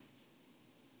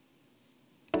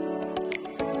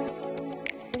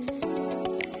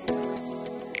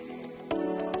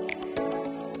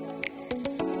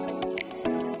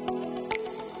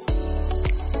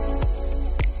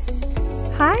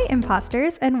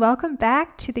imposters, and welcome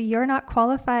back to the You're Not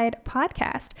Qualified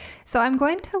podcast. So I'm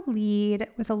going to lead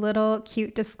with a little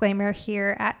cute disclaimer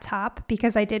here at top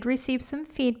because I did receive some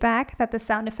feedback that the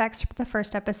sound effects for the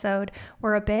first episode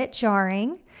were a bit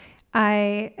jarring.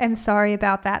 I am sorry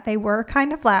about that. They were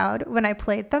kind of loud when I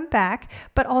played them back,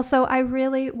 but also I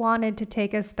really wanted to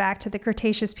take us back to the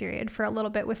Cretaceous period for a little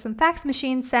bit with some fax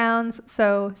machine sounds,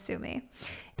 so sue me.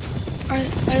 Are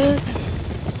those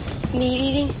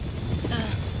meat-eating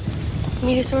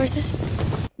Metosauruses?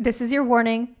 This is your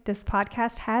warning. This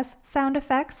podcast has sound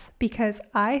effects because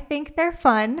I think they're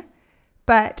fun,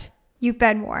 but you've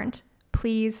been warned.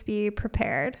 Please be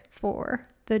prepared for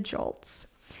the jolts.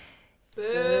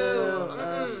 Boo.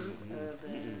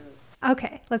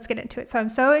 Okay, let's get into it. So I'm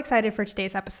so excited for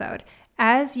today's episode.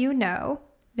 As you know,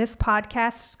 this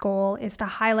podcast's goal is to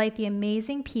highlight the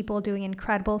amazing people doing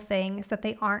incredible things that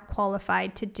they aren't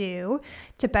qualified to do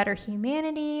to better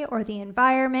humanity or the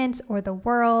environment or the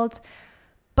world.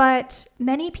 But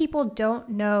many people don't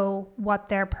know what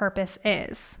their purpose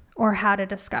is or how to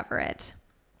discover it.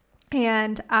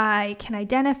 And I can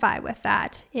identify with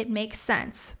that. It makes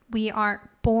sense. We aren't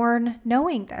born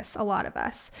knowing this, a lot of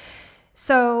us.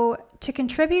 So to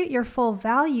contribute your full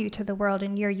value to the world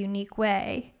in your unique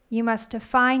way, you must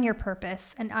define your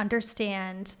purpose and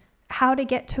understand how to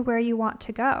get to where you want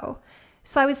to go.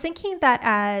 So I was thinking that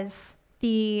as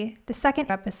the second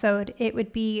episode, it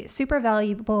would be super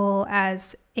valuable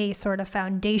as a sort of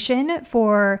foundation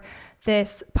for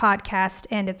this podcast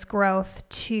and its growth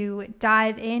to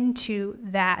dive into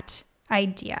that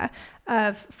idea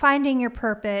of finding your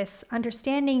purpose,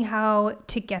 understanding how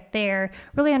to get there,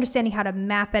 really understanding how to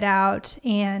map it out,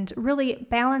 and really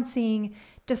balancing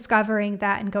discovering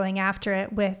that and going after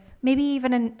it with maybe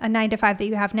even a 9-to-5 that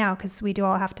you have now, because we do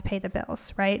all have to pay the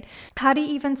bills, right? How do you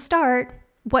even start?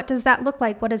 What does that look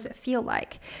like? What does it feel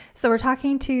like? So we're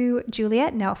talking to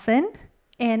Juliet Nelson,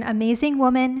 an amazing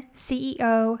woman,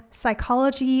 CEO,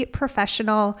 psychology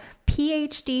professional,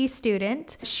 PhD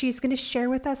student. She's going to share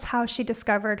with us how she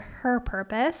discovered her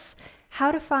purpose,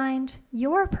 how to find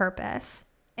your purpose,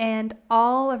 and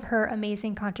all of her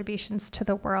amazing contributions to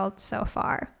the world so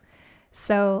far.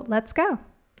 So let's go.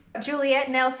 Juliet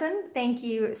Nelson, thank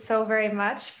you so very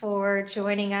much for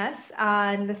joining us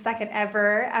on the second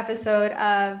ever episode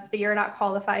of the You're Not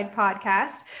Qualified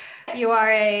podcast. You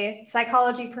are a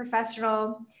psychology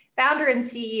professional, founder and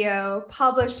CEO,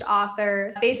 published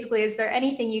author. Basically, is there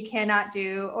anything you cannot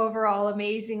do? Overall,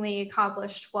 amazingly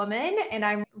accomplished woman. And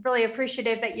I'm really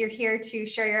appreciative that you're here to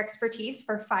share your expertise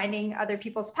for finding other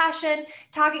people's passion,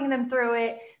 talking them through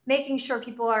it, making sure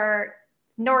people are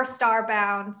North Star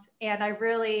bound. And I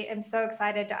really am so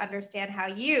excited to understand how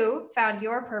you found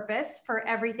your purpose for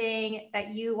everything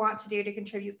that you want to do to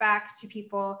contribute back to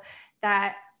people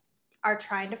that are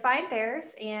trying to find theirs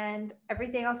and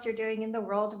everything else you're doing in the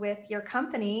world with your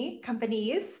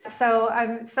companies. So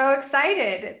I'm so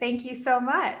excited. Thank you so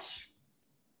much.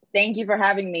 Thank you for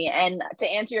having me. And to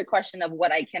answer your question of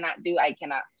what I cannot do, I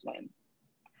cannot swim.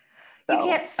 So,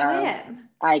 you can't swim.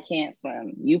 I can't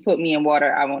swim. You put me in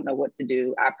water, I won't know what to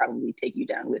do. I'll probably take you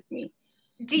down with me.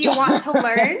 Do you want to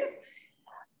learn?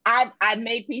 I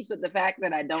made peace with the fact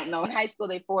that I don't know. In high school,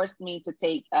 they forced me to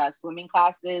take swimming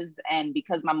classes. And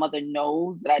because my mother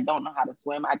knows that I don't know how to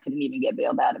swim, I couldn't even get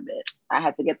bailed out of it. I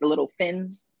had to get the little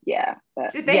fins. Yeah.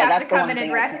 But, did they have to come in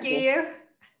and rescue you?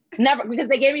 Never, because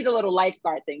they gave me the little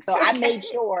lifeguard thing. So I made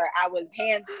sure I was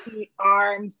hands, feet,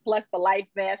 arms, plus the life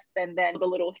vest, and then the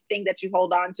little thing that you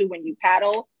hold on to when you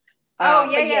paddle.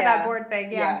 That board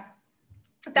thing. Yeah.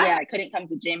 I couldn't come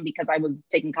to gym because I was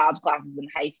taking college classes in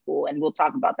high school, and we'll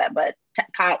talk about that. But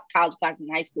college classes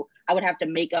in high school, I would have to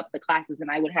make up the classes,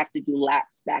 and I would have to do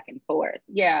laps back and forth.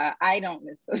 Yeah, I don't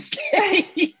miss those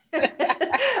days.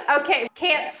 Okay,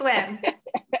 can't swim,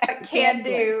 but can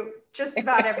do just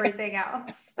about everything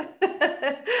else.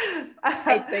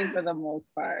 I'd say for the most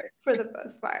part. For the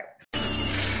most part.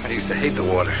 I used to hate the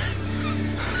water.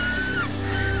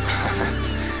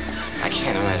 I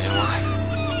can't imagine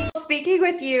why. Speaking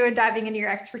with you and diving into your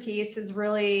expertise is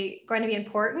really going to be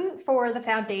important for the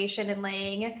foundation and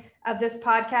laying of this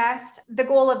podcast. The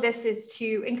goal of this is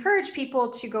to encourage people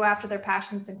to go after their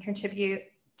passions and contribute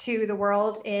to the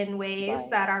world in ways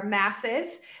that are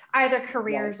massive, either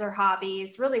careers or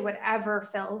hobbies, really whatever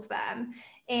fills them.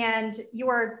 And you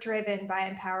are driven by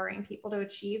empowering people to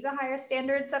achieve the higher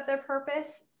standards of their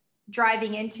purpose.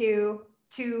 Driving into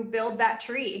to build that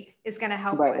tree is going to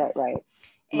help Right.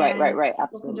 Absolutely.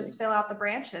 People can just fill out the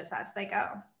branches as they go.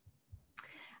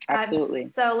 Absolutely.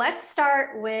 So let's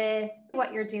start with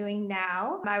what you're doing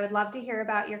now. I would love to hear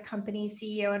about your company,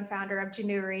 CEO and founder of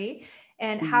Januri,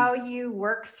 and how you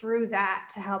work through that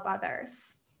to help others.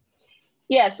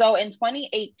 Yeah, so in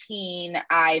 2018,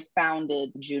 I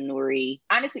founded Junuri.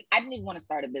 Honestly, I didn't even want to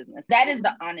start a business. That is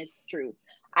the honest truth.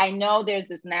 I know there's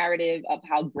this narrative of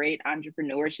how great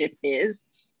entrepreneurship is.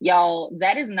 Y'all,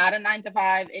 that is not a 9 to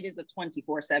 5. It is a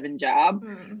 24/7 job.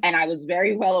 And I was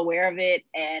very well aware of it.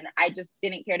 And I just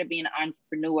didn't care to be an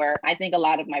entrepreneur. I think a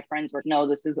lot of my friends were, no,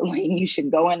 this is a lane you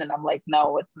should go in. And I'm like,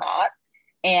 no, it's not.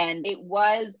 And it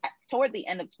was toward the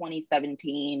end of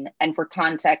 2017. And for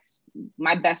context,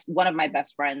 one of my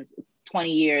best friends,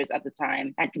 20 years at the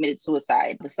time, had committed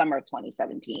suicide the summer of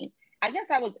 2017. I guess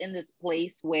I was in this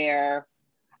place where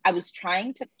I was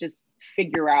trying to just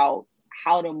figure out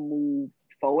how to move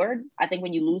forward. I think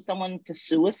when you lose someone to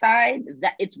suicide,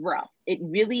 that it's rough. It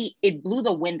blew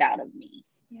the wind out of me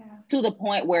to the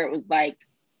point where it was like,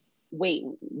 wait,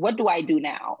 what do I do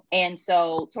now? And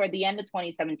so toward the end of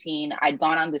 2017, I'd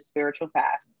gone on this spiritual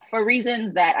fast for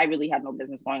reasons that I really had no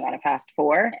business going on a fast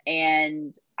for.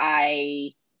 And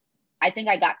I think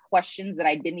I got questions that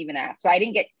I didn't even ask. So I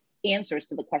didn't get answers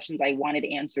to the questions I wanted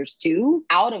answers to.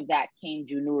 Out of that came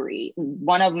Junuri.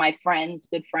 One of my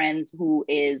good friends, who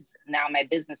is now my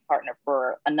business partner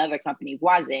for another company,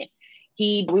 Voisin,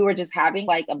 we were just having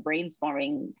like a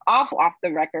brainstorming off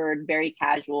the record, very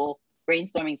casual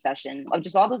brainstorming session of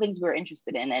just all the things we were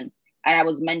interested in. And I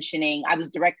was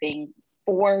directing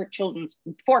 4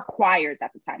 choirs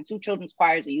at the time, 2 children's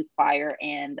choirs, a youth choir,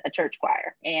 and a church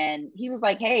choir. And he was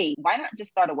like, hey, why not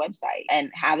just start a website and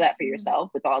have that for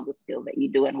yourself with all the skill that you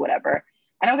do and whatever.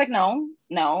 And I was like, no.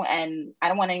 And I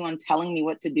don't want anyone telling me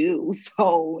what to do.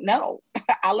 So no,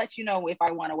 I'll let you know if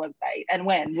I want a website and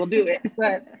when we'll do it.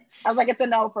 But I was like, it's a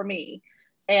no for me.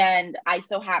 And I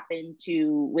so happened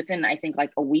to, within, I think,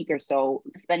 like a week or so,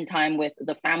 spend time with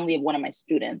the family of one of my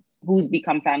students, who's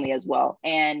become family as well.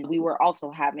 And we were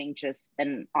also having just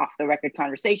an off-the-record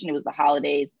conversation. It was the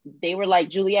holidays. They were like,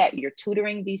 Juliet, you're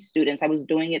tutoring these students. I was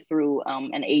doing it through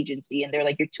an agency. And they're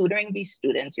like, you're tutoring these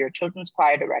students. You're a children's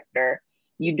choir director.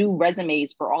 You do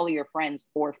resumes for all of your friends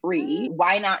for free.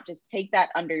 Why not just take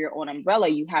that under your own umbrella?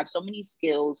 You have so many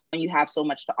skills and you have so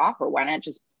much to offer. Why not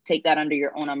just take that under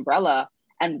your own umbrella?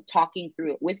 And talking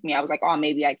through it with me, I was like, oh,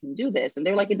 maybe I can do this. And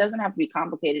they're like, it doesn't have to be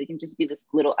complicated. It can just be this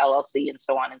little LLC and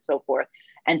so on and so forth.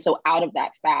 And so out of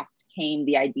that fast came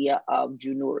the idea of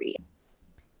Junuri.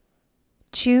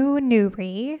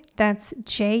 Junuri, that's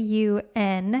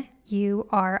Junuri. You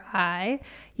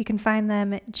can find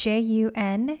them junuri.co,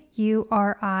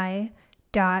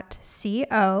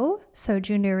 so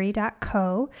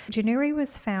junuri.co. Junuri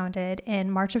was founded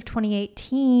in March of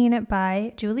 2018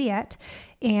 by Juliet,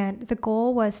 and the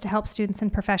goal was to help students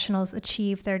and professionals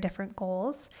achieve their different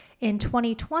goals. In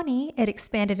 2020, it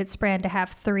expanded its brand to have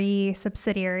 3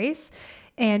 subsidiaries,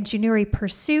 and Junuri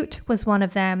Pursuit was one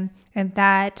of them, and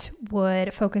that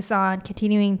would focus on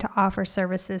continuing to offer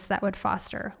services that would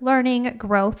foster learning,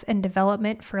 growth, and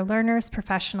development for learners,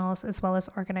 professionals, as well as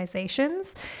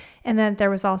organizations. And then there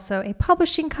was also a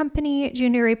publishing company,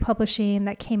 Junuri Publishing,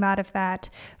 that came out of that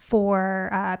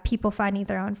for people finding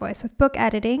their own voice with book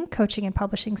editing, coaching, and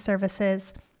publishing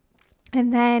services.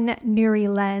 And then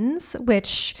Nuri Lens,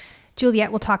 which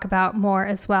Juliet will talk about more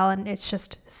as well. And it's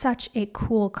just such a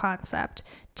cool concept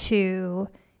to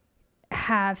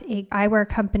have a eyewear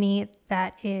company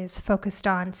that is focused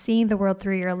on seeing the world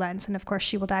through your lens. And of course,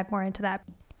 she will dive more into that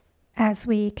as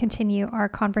we continue our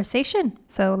conversation.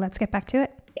 So let's get back to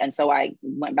it. And so I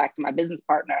went back to my business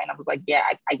partner and I was like, yeah,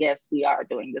 I guess we are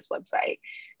doing this website.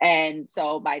 And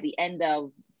so by the end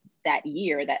of that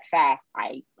year, that fast,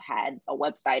 I had a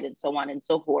website and so on and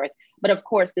so forth. But of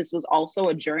course, this was also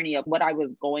a journey of what I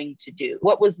was going to do.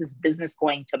 What was this business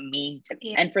going to mean to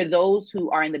me? And for those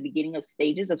who are in the beginning of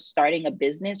stages of starting a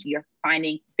business, you're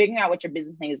figuring out what your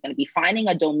business name is going to be, finding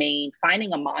a domain,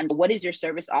 finding a model. What is your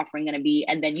service offering going to be?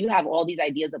 And then you have all these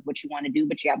ideas of what you want to do,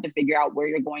 but you have to figure out where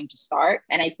you're going to start.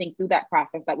 And I think through that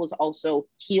process, that was also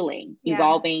healing,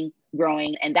 evolving,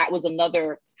 growing. And that was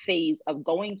another phase of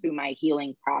going through my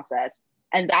healing process.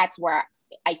 And that's where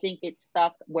I think it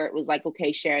stuck, where it was like,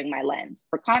 okay, sharing my lens.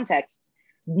 For context,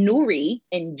 Nuri,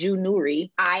 in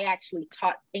Junuri, I actually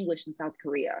taught English in South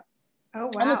Korea. Oh,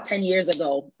 wow. Almost 10 years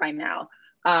ago by now.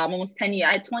 Almost 10 years,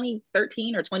 I had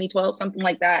 2013 or 2012, something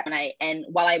like that. And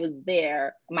while I was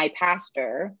there, my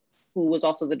pastor, who was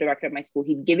also the director of my school,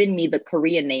 he'd given me the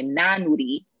Korean name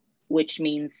Nanuri, which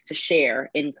means to share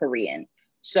in Korean.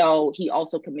 So he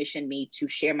also commissioned me to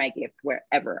share my gift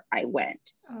wherever I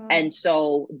went. Oh. And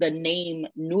so the name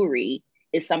Nuri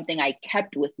is something I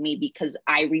kept with me because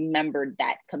I remembered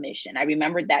that commission. I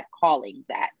remembered that calling,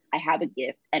 that I have a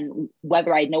gift, and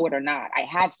whether I know it or not, I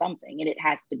have something and it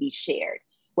has to be shared.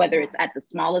 whether it's at the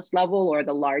smallest level or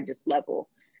the largest level.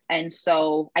 And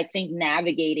so I think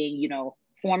navigating,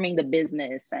 forming the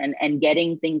business and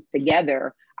getting things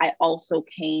together, I also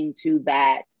came to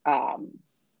that,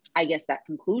 I guess, that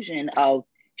conclusion of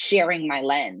sharing my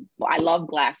lens. So I love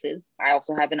glasses. I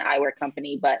also have an eyewear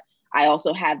company, but I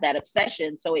also had that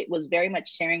obsession. So it was very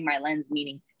much sharing my lens,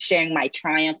 meaning sharing my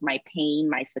triumph, my pain,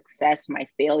 my success, my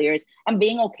failures, and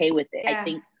being okay with it. Yeah. I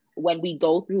think when we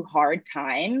go through hard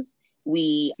times,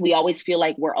 we always feel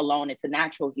like we're alone. It's a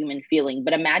natural human feeling.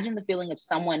 But imagine the feeling of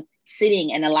someone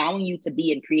sitting and allowing you to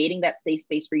be and creating that safe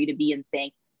space for you to be and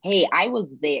saying, hey, I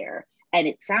was there. And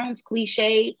it sounds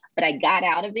cliche, but I got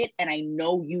out of it and I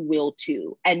know you will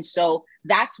too. And so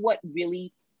that's what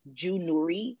really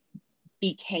Junuri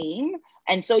became.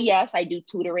 And so, yes, I do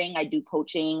tutoring, I do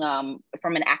coaching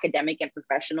from an academic and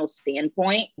professional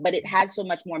standpoint, but it has so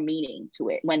much more meaning to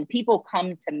it. When people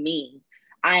come to me,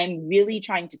 I'm really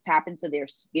trying to tap into their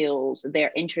skills,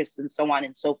 their interests, and so on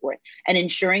and so forth, and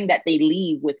ensuring that they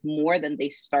leave with more than they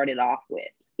started off with.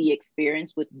 The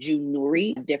experience with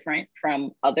Junuri different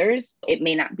from others. It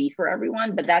may not be for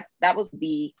everyone, but that was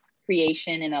the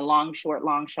creation in a long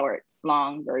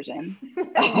version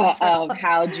of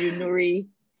how Junuri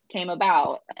came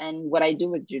about and what I do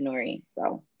with Junuri.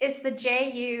 So is the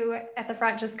JU at the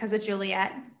front just because of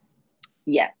Juliet?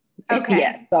 Yes. Okay.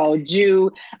 Yes. So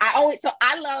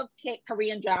I love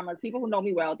Korean dramas. People who know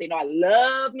me well, they know I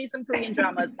love me some Korean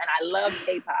dramas and I love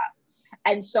K-pop.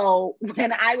 And so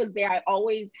when I was there, I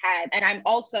always had, and I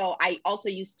also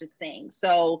used to sing.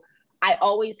 So I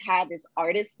always had this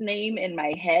artist name in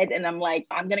my head and I'm like,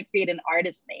 I'm going to create an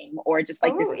artist name or just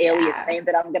like this alias name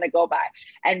that I'm going to go by.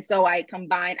 And so I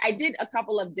did a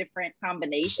couple of different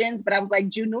combinations, but I was like,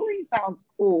 Junuri sounds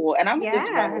cool. And I'm just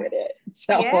run with it.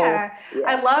 So yeah.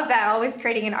 I love that. Always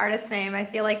creating an artist name. I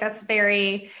feel like that's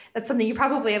something you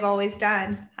probably have always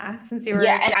done since you were.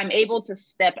 Yeah. And I'm able to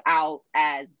step out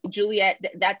as Juliet.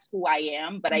 That's who I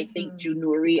am. But I think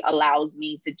Junuri allows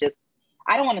me to just,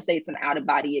 I don't want to say it's an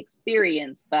out-of-body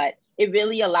experience, but it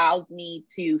really allows me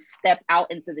to step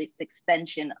out into this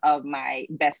extension of my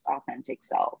best authentic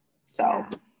self. So,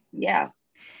 yeah.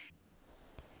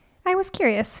 I was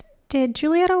curious, did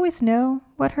Juliet always know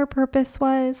what her purpose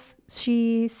was?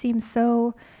 She seems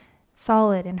so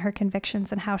solid in her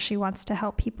convictions and how she wants to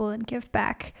help people and give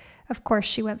back. Of course,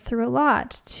 she went through a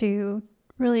lot to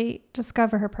really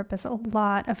discover her purpose, a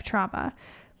lot of trauma,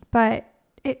 but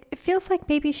it feels like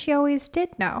maybe she always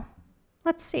did know.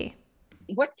 Let's see.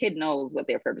 What kid knows what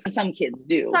their purpose is? Some kids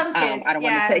do. Some kids, I don't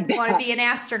want to say that. Want to be an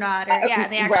astronaut or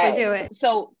they actually do it.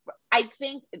 So I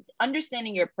think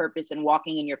understanding your purpose and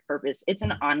walking in your purpose, it's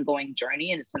an ongoing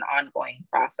journey and it's an ongoing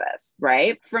process,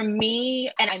 right? For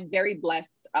me, and I'm very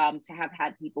blessed to have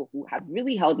had people who have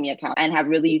really held me accountable and have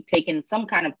really taken some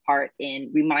kind of part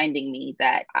in reminding me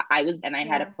that I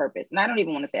had a purpose. And I don't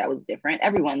even want to say I was different.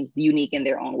 Everyone's unique in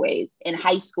their own ways. In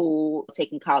high school,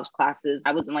 taking college classes,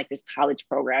 I was in like this college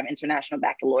program, International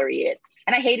Baccalaureate.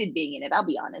 And I hated being in it. I'll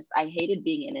be honest. I hated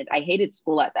being in it. I hated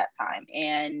school at that time.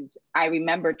 And I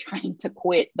remember trying to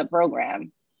quit the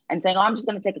program and saying, I'm just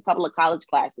going to take a couple of college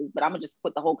classes, but I'm going to just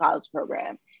quit the whole college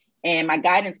program. And my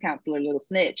guidance counselor, little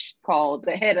snitch, called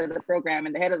the head of the program,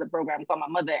 and the head of the program called my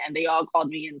mother, and they all called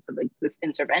me into this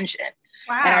intervention.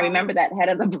 Wow. And I remember that head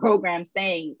of the program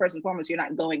saying, first and foremost, you're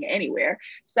not going anywhere.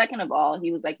 Second of all,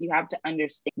 he was like, you have to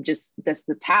understand just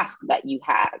the task that you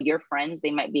have. Your friends, they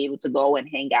might be able to go and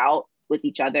hang out with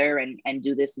each other and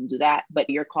do this and do that, but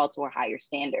you're called to a higher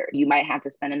standard. You might have to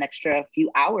spend an extra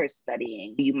few hours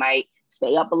studying. You might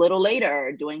stay up a little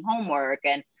later doing homework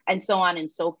and so on and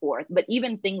so forth. But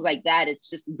even things like that, it's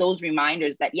just those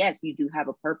reminders that, yes, you do have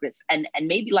a purpose and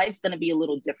maybe life's going to be a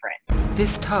little different. This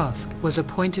task was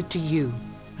appointed to you,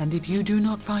 and if you do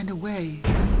not find a way,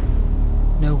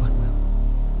 no one will.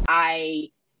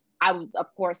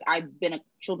 Of course, I've been a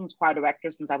children's choir director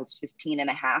since I was 15 and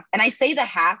a half. And I say the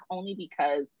half only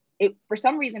because for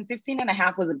some reason, 15 and a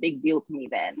half was a big deal to me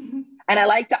then. Mm-hmm. And I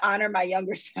like to honor my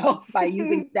younger self by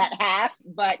using that half.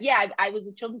 But yeah, I was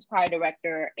a children's choir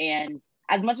director. And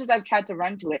as much as I've tried to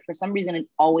run to it, for some reason, it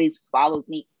always follows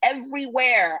me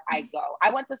everywhere I go. I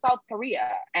went to South Korea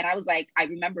and I was like, I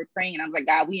remember praying and I was like,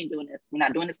 God, we ain't doing this. We're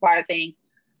not doing this choir thing.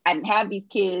 I didn't have these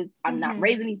kids. I'm not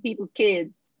raising these people's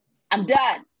kids. I'm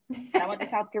done. And I went to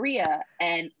South Korea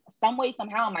and some way,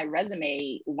 somehow my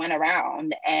resume went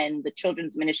around and the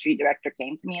children's ministry director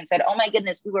came to me and said, oh my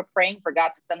goodness, we were praying for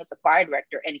God to send us a choir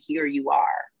director and here you are.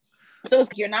 So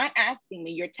you're not asking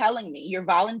me, you're telling me, you're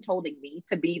voluntolding me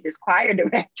to be this choir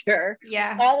director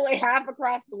all the way half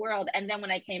across the world. And then when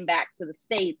I came back to the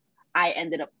States, I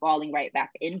ended up falling right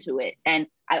back into it. And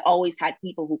I always had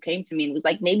people who came to me and was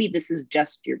like, maybe this is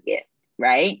just your gift,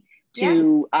 right?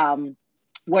 To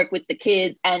work with the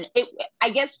kids. And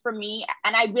I guess for me,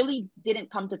 and I really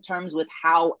didn't come to terms with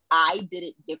how I did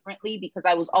it differently, because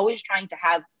I was always trying to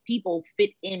have people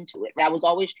fit into it. I was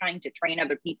always trying to train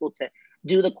other people to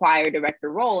do the choir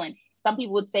director role. And some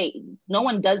people would say, no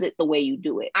one does it the way you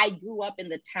do it. I grew up in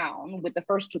the town with the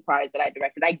first 2 choirs that I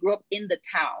directed. I grew up in the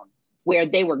town where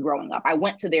they were growing up. I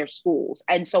went to their schools.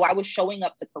 And so I was showing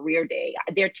up to career day.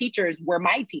 Their teachers were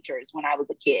my teachers when I was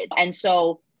a kid. And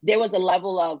so there was a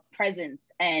level of presence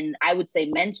and I would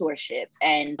say mentorship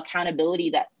and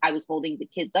accountability that I was holding the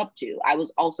kids up to. I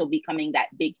was also becoming that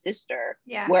big sister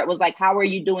where it was like, how are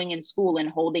you doing in school,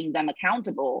 and holding them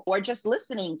accountable, or just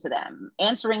listening to them,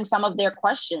 answering some of their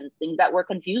questions, things that were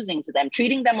confusing to them,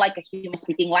 treating them like a human,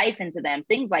 speaking life into them,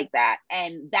 things like that.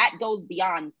 And that goes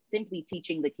beyond simply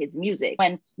teaching the kids music.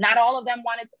 And not all of them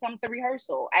wanted to come to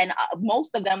rehearsal. And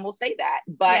most of them will say that.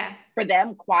 But for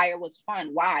them, choir was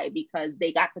fun. Why? Because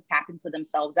they got to tap into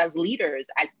themselves as leaders,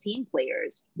 as team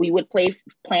players. We would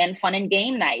plan fun and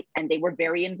game nights, and they were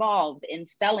very involved in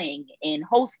selling, in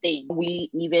hosting. We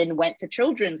even went to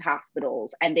children's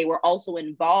hospitals, and they were also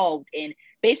involved in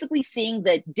basically seeing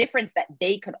the difference that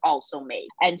they could also make.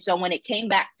 And so when it came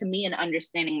back to me and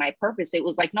understanding my purpose, it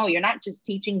was like, no, you're not just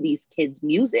teaching these kids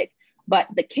music, but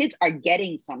the kids are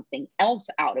getting something else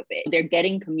out of it. They're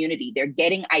getting community, they're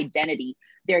getting identity,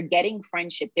 they're getting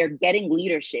friendship, they're getting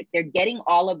leadership, they're getting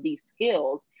all of these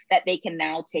skills that they can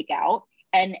now take out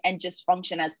and just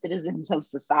function as citizens of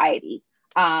society.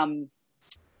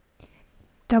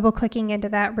 Double clicking into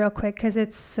that real quick, because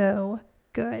it's so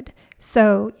good.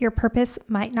 So your purpose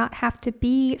might not have to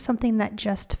be something that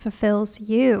just fulfills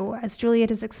you. As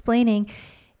Juliet is explaining,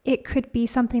 it could be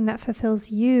something that fulfills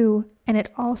you, and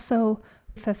it also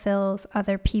fulfills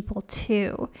other people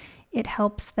too. It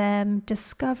helps them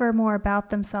discover more about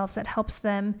themselves. It helps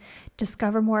them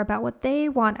discover more about what they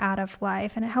want out of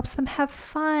life, and it helps them have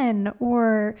fun.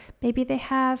 Or maybe they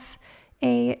have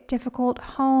a difficult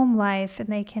home life and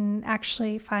they can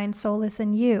actually find solace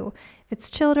in you. If it's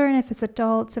children, if it's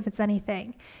adults, if it's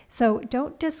anything. So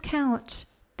don't discount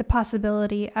the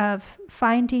possibility of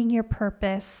finding your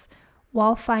purpose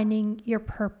while finding your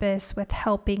purpose with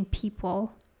helping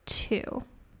people too.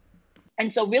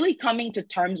 And so really coming to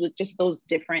terms with just those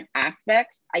different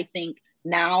aspects, I think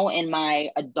now in my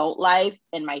adult life,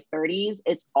 in my 30s,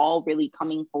 it's all really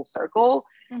coming full circle.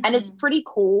 Mm-hmm. And it's pretty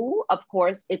cool. Of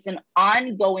course, it's an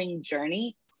ongoing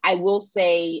journey. I will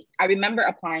say, I remember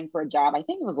applying for a job, I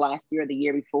think it was last year or the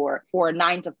year before, for a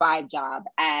 9-to-5 job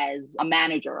as a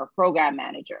manager or program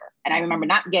manager. And I remember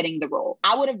not getting the role.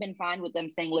 I would have been fine with them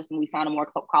saying, listen, we found a more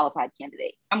qualified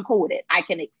candidate. I'm cool with it. I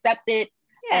can accept it.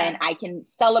 And I can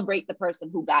celebrate the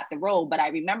person who got the role. But I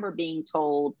remember being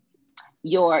told,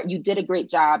 you did a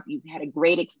great job. You had a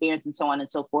great experience and so on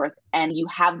and so forth. And you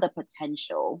have the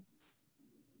potential,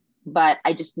 but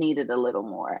I just needed a little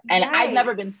more. And I've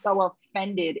never been so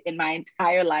offended in my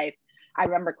entire life. I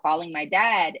remember calling my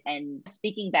dad and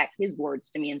speaking back his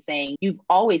words to me and saying, you've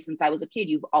always, since I was a kid,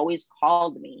 you've always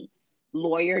called me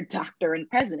lawyer, doctor, and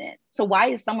president. So why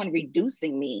is someone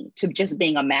reducing me to just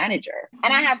being a manager?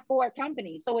 And I have 4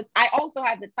 companies. So I also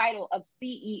have the title of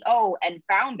CEO and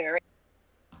founder.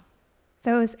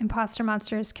 Those imposter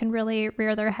monsters can really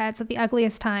rear their heads at the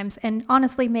ugliest times and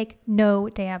honestly make no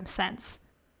damn sense.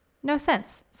 No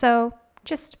sense. So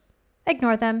just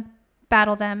ignore them,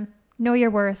 battle them, know your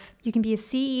worth. You can be a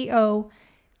CEO,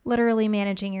 literally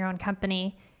managing your own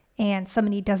company, and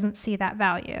somebody doesn't see that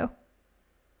value.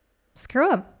 Screw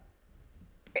them.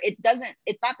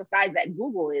 It's not the size that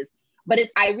Google is, but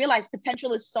I realize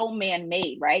potential is so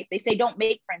man-made, right? They say, don't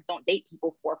make friends, don't date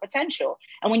people for potential.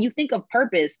 And when you think of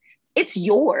purpose, it's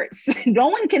yours. No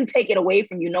one can take it away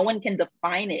from you. No one can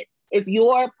define it. If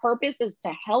your purpose is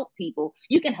to help people,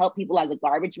 you can help people as a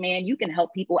garbage man. You can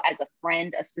help people as a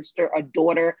friend, a sister, a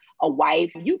daughter, a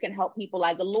wife. You can help people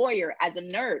as a lawyer, as a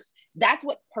nurse. That's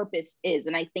what purpose is.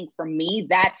 And I think for me,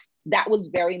 that was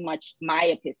very much my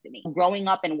epiphany. Growing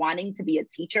up and wanting to be a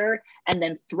teacher and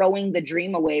then throwing the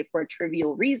dream away for a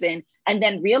trivial reason. And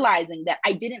then realizing that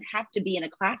I didn't have to be in a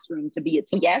classroom to be a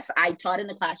teacher. Yes, I taught in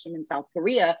a classroom in South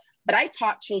Korea, but I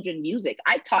taught children music.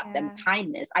 I taught them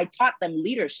kindness. I taught them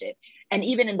leadership. And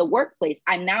even in the workplace,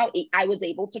 I was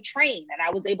able to train, and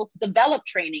I was able to develop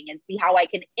training and see how I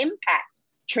can impact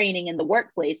training in the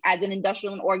workplace as an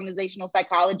industrial and organizational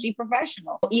psychology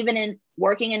professional, even in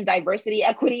working in diversity,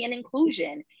 equity, and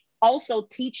inclusion. Also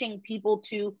teaching people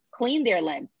to clean their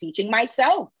lens, teaching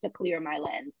myself to clear my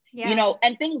lens,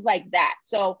 and things like that.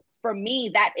 So for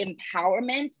me, that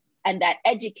empowerment and that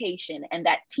education and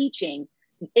that teaching,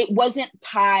 it wasn't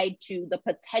tied to the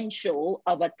potential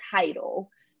of a title.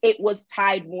 It was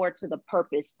tied more to the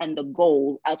purpose and the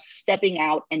goal of stepping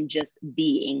out and just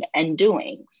being and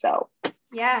doing. So,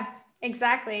 yeah,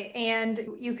 exactly. And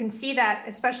you can see that,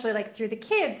 especially like through the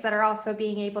kids that are also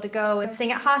being able to go and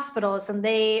sing at hospitals, and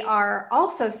they are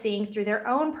also seeing through their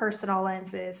own personal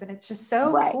lenses. And it's just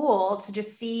so cool to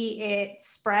just see it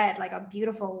spread like a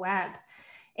beautiful web.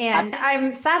 And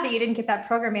I'm sad that you didn't get that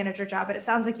program manager job, but it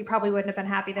sounds like you probably wouldn't have been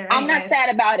happy there anyways. I'm not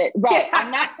sad about it. Right. I'm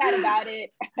not sad about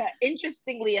it.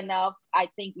 Interestingly enough, I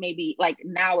think maybe like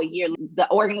now a year,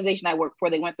 the organization I work for,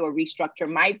 they went through a restructure.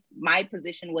 My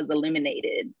position was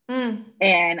eliminated.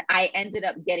 And I ended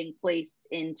up getting placed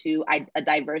into a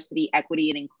diversity, equity,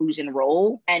 and inclusion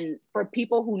role. And for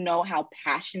people who know how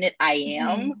passionate I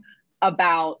am,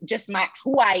 about just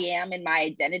who I am and my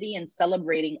identity, and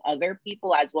celebrating other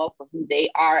people as well for who they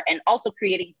are, and also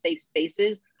creating safe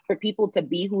spaces for people to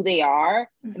be who they are,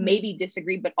 maybe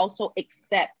disagree, but also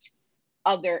accept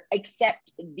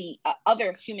the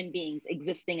other human beings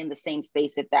existing in the same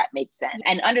space, if that makes sense,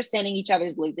 and understanding each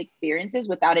other's lived experiences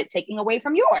without it taking away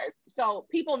from yours. So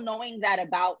people knowing that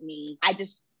about me, I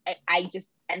just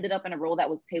ended up in a role that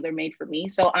was tailor-made for me.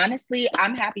 So honestly,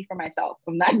 I'm happy for myself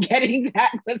from not getting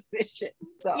that position.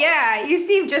 So yeah, you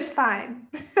seem just fine.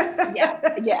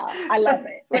 yeah, I love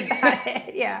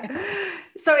it. Yeah.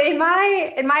 So in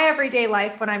my everyday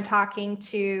life, when I'm talking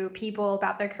to people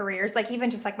about their careers, like even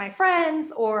just like my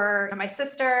friends or my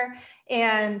sister,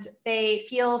 and they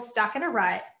feel stuck in a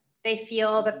rut, they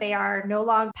feel that they are no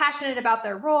longer passionate about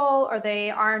their role, or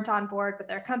they aren't on board with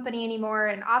their company anymore.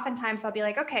 And oftentimes I'll be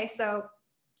like, okay, so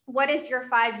what is your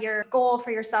 5-year goal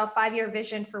for yourself, 5-year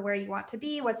vision for where you want to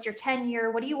be? What's your 10-year?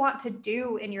 What do you want to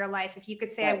do in your life? If you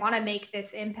could say, I want to make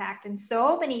this impact. And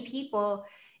so many people,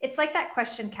 it's like that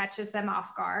question catches them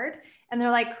off guard. And they're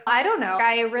like, I don't know.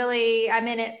 I'm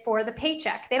in it for the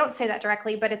paycheck. They don't say that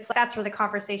directly, but it's that's where the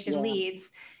conversation leads.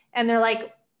 And they're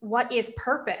like, what is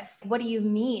purpose? What do you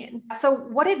mean? So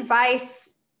what advice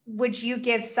would you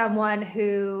give someone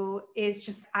who is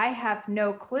just, I have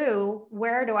no clue,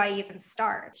 where do I even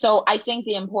start? So I think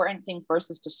the important thing first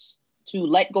is to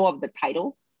let go of the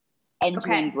title and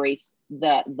to embrace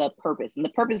the purpose. And the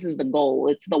purpose is the goal.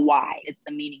 It's the why. It's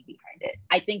the meaning behind it.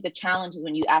 I think the challenge is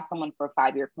when you ask someone for a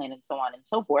 5-year plan and so on and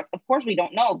so forth, of course we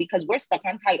don't know because we're stuck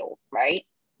on titles, right?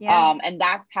 Yeah. And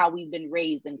that's how we've been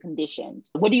raised and conditioned.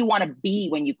 What do you want to be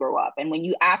when you grow up? And when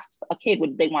you ask a kid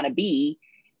what they want to be,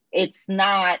 it's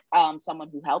not someone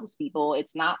who helps people.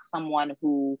 It's not someone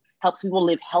who helps people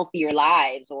live healthier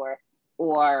lives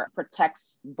or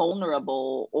protects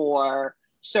vulnerable or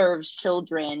serves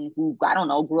children who, I don't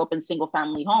know, grew up in single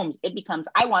family homes. It becomes,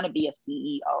 I want to be a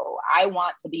CEO. I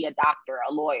want to be a doctor,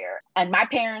 a lawyer. And my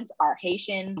parents are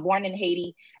Haitian, born in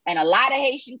Haiti. And a lot of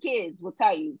Haitian kids will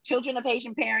tell you, children of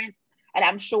Haitian parents, and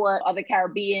I'm sure other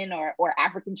Caribbean or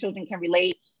African children can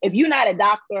relate. If you're not a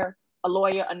doctor, a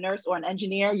lawyer, a nurse, or an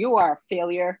engineer, you are a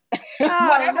failure.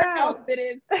 Whatever else it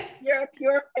is, you're a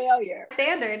pure failure.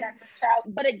 Standard.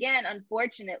 But again,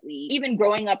 unfortunately, even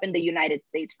growing up in the United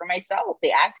States for myself,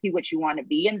 they ask you what you want to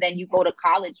be. And then you go to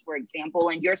college, for example,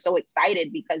 and you're so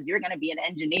excited because you're going to be an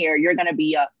engineer, you're going to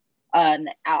be an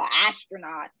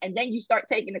astronaut. And then you start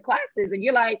taking the classes and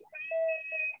you're like,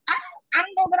 I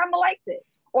don't know that I'm gonna like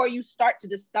this. Or you start to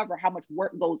discover how much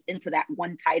work goes into that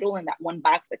one title and that one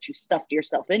box that you stuffed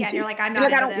yourself into. Yeah, you're like, I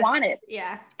don't want it.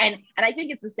 Yeah. And I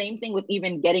think it's the same thing with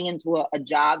even getting into a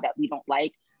job that we don't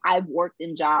like. I've worked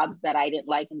in jobs that I didn't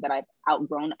like and that I've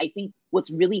outgrown. I think what's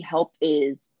really helped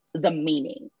is the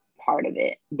meaning part of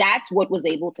it. That's what was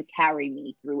able to carry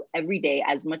me through every day,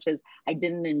 as much as I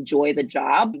didn't enjoy the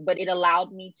job, but it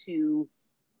allowed me to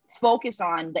focus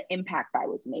on the impact I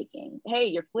was making. Hey,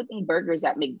 you're flipping burgers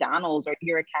at McDonald's or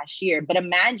you're a cashier, but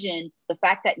imagine the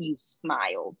fact that you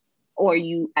smiled or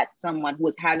you at someone who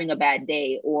was having a bad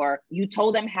day, or you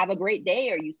told them have a great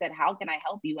day, or you said, how can I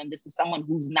help you? And this is someone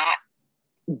who's not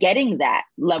getting that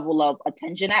level of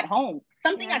attention at home.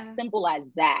 Something as simple as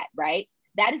that, right?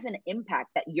 That is an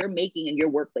impact that you're making in your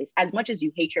workplace, as much as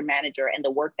you hate your manager and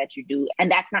the work that you do. And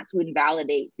that's not to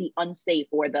invalidate the unsafe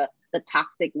or the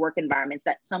toxic work environments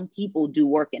that some people do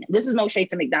work in. This is no shade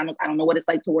to McDonald's. I don't know what it's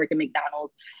like to work in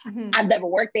McDonald's. I've never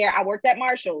worked there. I worked at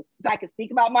Marshall's, so I can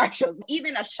speak about Marshall's.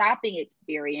 Even a shopping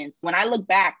experience. When I look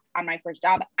back on my first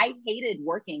job, I hated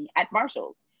working at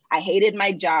Marshall's. I hated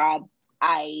my job.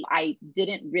 I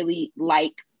didn't really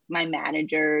like my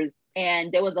managers.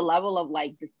 And there was a level of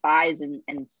like despise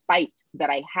and spite that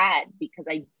I had because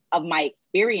of my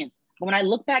experience. But when I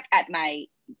look back at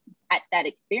that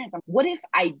experience, what if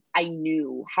I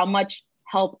knew how much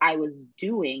help I was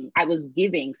doing, I was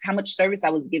giving, how much service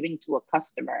I was giving to a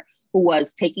customer who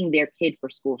was taking their kid for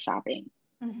school shopping,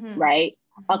 right?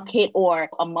 A kid or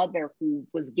a mother who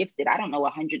was gifted, I don't know,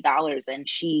 $100, and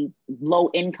she's low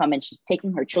income and she's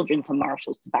taking her children to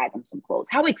Marshall's to buy them some clothes.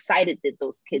 How excited did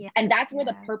those kids? And that's where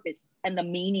the purpose and the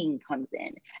meaning comes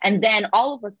in. And then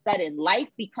all of a sudden, life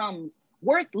becomes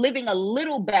worth living a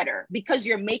little better because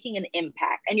you're making an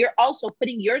impact and you're also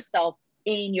putting yourself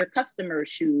in your customer's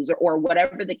shoes or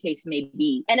whatever the case may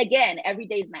be. And again, every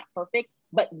day is not perfect,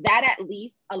 but that at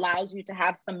least allows you to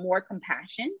have some more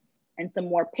compassion and some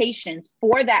more patience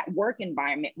for that work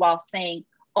environment while saying,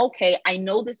 okay, I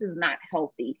know this is not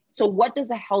healthy. So what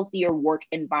does a healthier work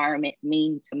environment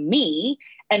mean to me?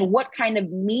 And what kind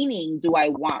of meaning do I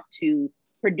want to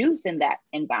produce in that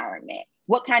environment?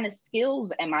 What kind of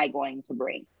skills am I going to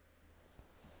bring?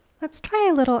 Let's try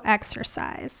a little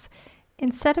exercise.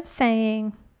 Instead of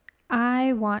saying,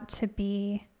 I want to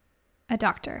be a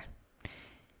doctor,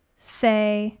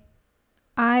 say,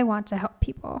 I want to help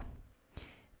people.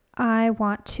 I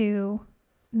want to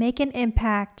make an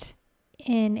impact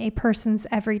in a person's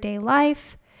everyday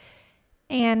life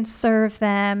and serve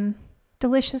them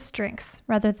delicious drinks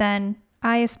rather than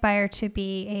I aspire to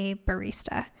be a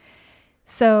barista.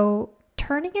 So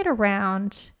turning it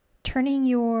around, turning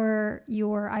your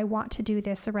I want to do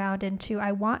this around into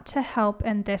I want to help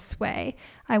in this way,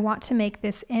 I want to make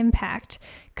this impact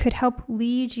could help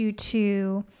lead you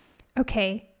to,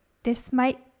 okay, this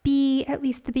might be at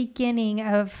least the beginning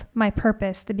of my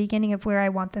purpose, the beginning of where I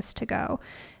want this to go.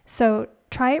 So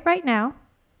try it right now.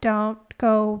 Don't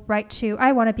go right to,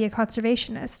 I want to be a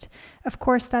conservationist. Of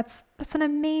course, that's an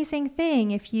amazing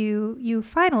thing if you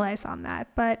finalize on that.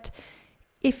 But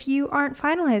if you aren't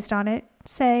finalized on it,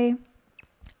 say,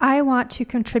 I want to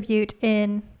contribute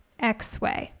in X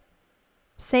way.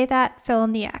 Say that, fill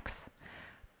in the X.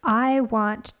 I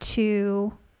want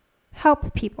to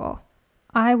help people.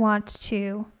 I want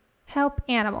to help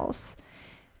animals.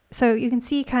 So you can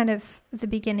see kind of the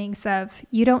beginnings of,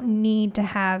 you don't need to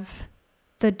have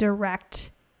the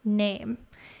direct name.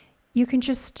 You can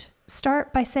just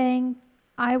start by saying,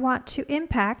 I want to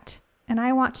impact and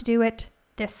I want to do it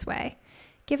this way.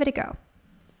 Give it a go.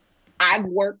 I've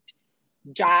worked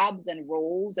jobs and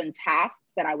roles and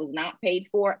tasks that I was not paid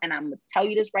for. And I'm going to tell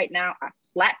you this right now, I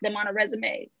slapped them on a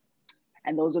resume.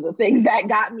 And those are the things that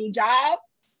got me jobs.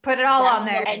 Put it all on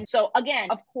there. And so again,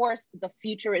 of course, the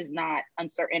future is not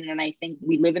uncertain. And I think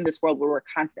we live in this world where we're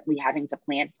constantly having to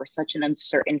plan for such an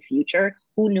uncertain future.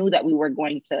 Who knew that we were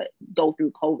going to go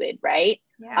through COVID, right?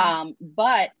 Yeah.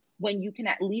 But when you can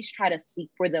at least try to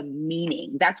seek for the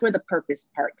meaning, that's where the purpose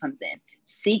part comes in.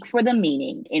 Seek for the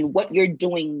meaning in what you're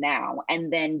doing now,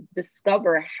 and then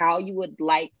discover how you would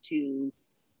like to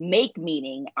make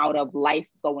meaning out of life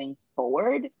going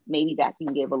forward. Maybe that can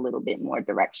give a little bit more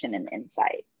direction and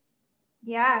insight.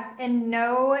 Yeah, and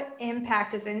no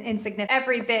impact is insignificant.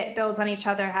 Every bit builds on each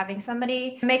other. Having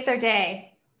somebody make their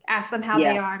day, ask them how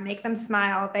they are, make them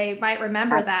smile. They might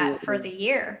remember that for the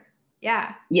year.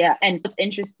 Yeah. Yeah. And it's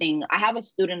interesting. I have a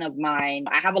student of mine.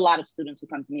 I have a lot of students who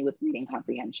come to me with reading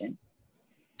comprehension.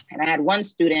 And I had one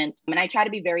student, and I try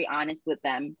to be very honest with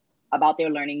them about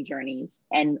their learning journeys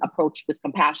and approach with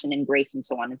compassion and grace and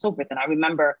so on and so forth. And I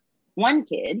remember one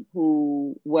kid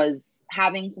who was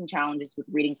having some challenges with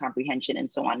reading comprehension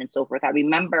and so on and so forth. I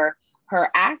remember her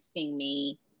asking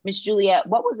me, Miss Juliet,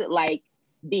 what was it like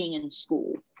being in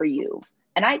school for you?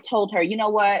 And I told her, you know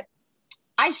what?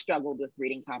 I struggled with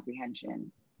reading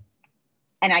comprehension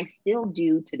and I still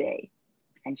do today.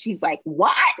 And she's like,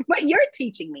 what? But you're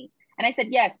teaching me. And I said,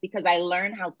 yes, because I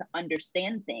learned how to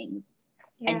understand things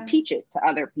and teach it to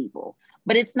other people.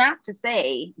 But it's not to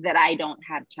say that I don't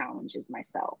have challenges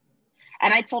myself.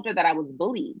 And I told her that I was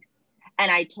bullied.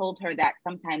 And I told her that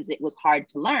sometimes it was hard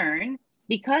to learn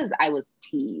because I was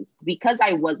teased, because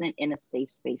I wasn't in a safe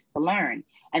space to learn.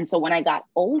 And so when I got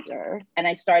older and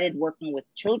I started working with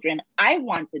children, I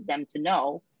wanted them to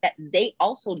know that they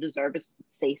also deserve a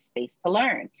safe space to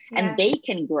learn, and they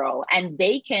can grow and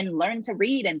they can learn to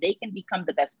read and they can become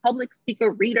the best public speaker,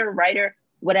 reader, writer,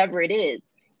 whatever it is.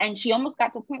 And she almost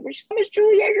got to a point where she said, Miss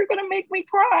Julia, you're going to make me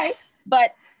cry.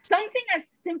 But something as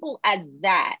simple as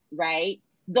that, right?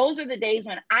 Those are the days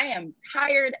when I am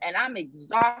tired and I'm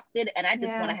exhausted and I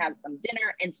just want to have some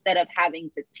dinner instead of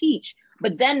having to teach.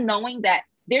 But then knowing that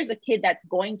there's a kid that's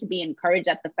going to be encouraged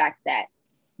at the fact that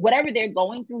whatever they're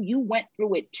going through, you went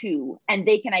through it too, and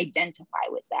they can identify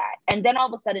with that. And then all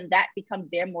of a sudden that becomes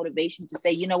their motivation to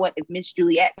say, you know what, if Miss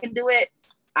Juliet can do it,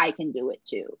 I can do it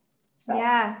too. So,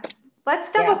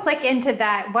 let's double click into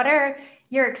that. What are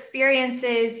your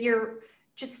experiences, your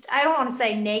just, I don't want to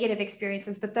say negative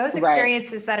experiences, but those Right.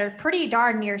 experiences that are pretty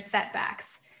darn near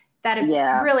setbacks that have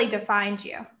Yeah. really defined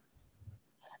you.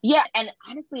 Yeah. And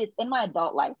honestly, it's in my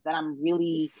adult life that I'm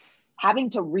really having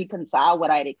to reconcile what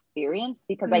I'd experienced,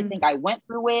 because I think I went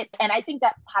through it. And I think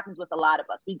that happens with a lot of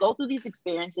us. We go through these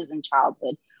experiences in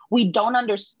childhood. We don't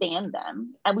understand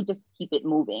them and we just keep it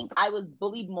moving. I was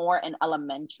bullied more in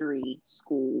elementary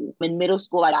school. In middle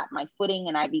school, I got my footing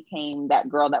and I became that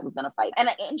girl that was going to fight. And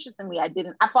interestingly,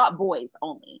 I fought boys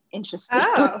only.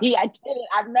 Interestingly, I didn't.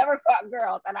 I've never fought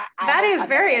girls. And that is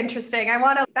very interesting.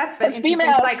 That's an interesting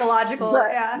female, psychological.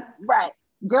 Yeah. Right.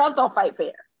 Girls don't fight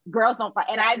fair. Girls don't fight.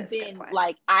 And That I've is a good been point.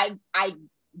 like,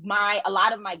 a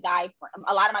lot of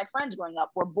my friends growing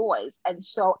up were boys. And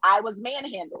so I was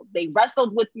manhandled. They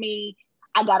wrestled with me.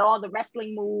 I got all the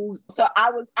wrestling moves. So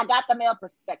I got the male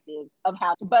perspective of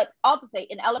how to, but all to say,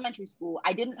 in elementary school,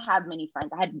 I didn't have many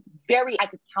friends. I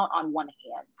could count on one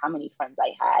hand how many friends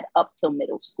I had up till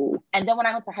middle school. And then when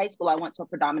I went to high school, I went to a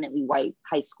predominantly white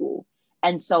high school.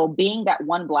 And so being that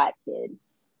one Black kid,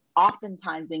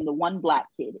 oftentimes being the one Black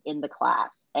kid in the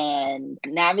class and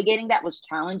navigating that was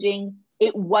challenging.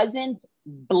 It wasn't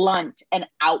blunt and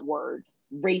outward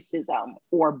racism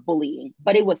or bullying,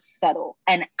 but it was subtle.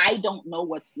 And I don't know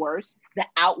what's worse, the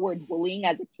outward bullying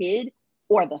as a kid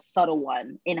or the subtle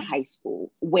one in high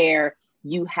school where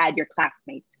you had your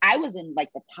classmates. I was in like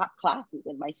the top classes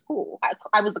in my school.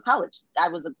 I was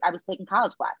taking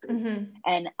college classes,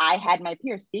 and I had my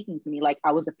peers speaking to me like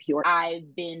I was a pure.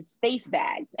 I've been space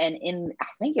bagged, and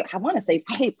I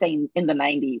hate saying in the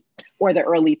 90s or the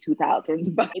early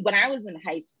 2000s, but when I was in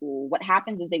high school, what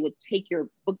happens is they would take your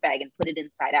book bag and put it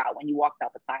inside out when you walked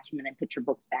out the classroom and then put your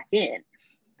books back in.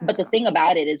 But the thing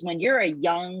about it is when you're a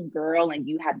young girl and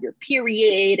you have your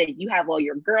period and you have all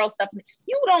your girl stuff,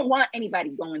 you don't want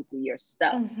anybody going through your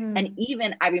stuff. And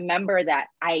even I remember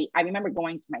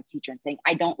going to my teacher and saying,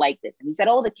 I don't like this. And he said,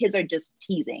 oh, the kids are just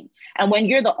teasing. And when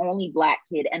you're the only Black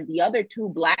kid and the other two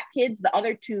Black kids,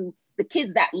 the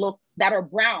kids that are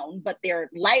brown, but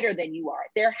they're lighter than you are,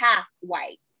 they're half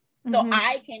white. So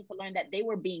I came to learn that they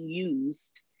were being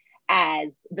used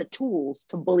as the tools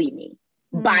to bully me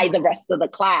by the rest of the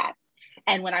class.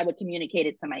 And when I would communicate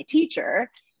it to my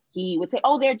teacher, he would say,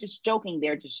 oh, they're just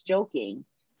joking.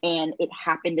 And it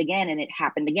happened again and it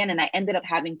happened again. And I ended up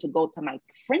having to go to my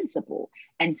principal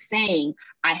and saying,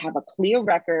 I have a clear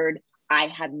record. I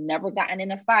have never gotten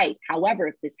in a fight. However,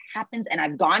 if this happens, and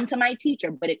I've gone to my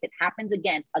teacher, but if it happens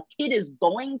again, a kid is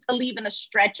going to leave in a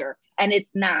stretcher and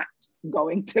it's not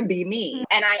going to be me.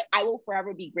 And I will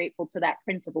forever be grateful to that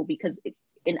principal because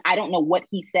and I don't know what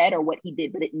he said or what he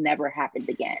did, but it never happened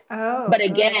again. But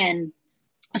again,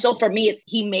 so for me,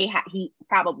 he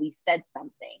probably said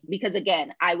something because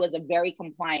again, I was a very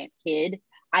compliant kid.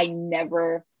 I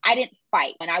didn't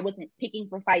fight and I wasn't picking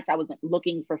for fights. I wasn't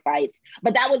looking for fights,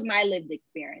 but that was my lived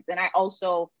experience. And I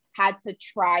also had to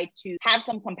try to have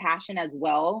some compassion as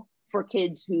well for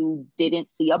kids who didn't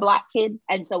see a Black kid.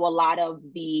 And so a lot of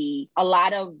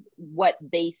what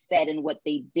they said and what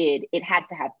they did, it had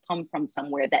to have come from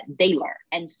somewhere that they learned.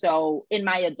 And so in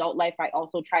my adult life, I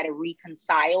also try to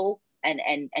reconcile and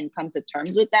come to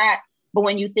terms with that. But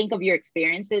when you think of your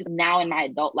experiences now in my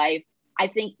adult life, I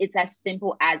think it's as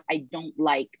simple as I don't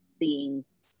like seeing,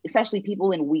 especially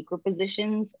people in weaker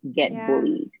positions get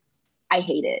bullied. I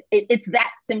hate it. It's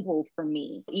that simple for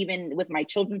me. Even with my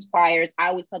children's choirs, I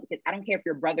always tell the kids, I don't care if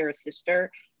you're brother or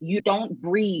sister, you don't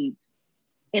breathe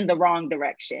in the wrong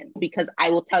direction because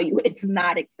I will tell you it's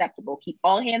not acceptable. Keep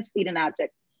all hands, feet, and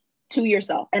objects to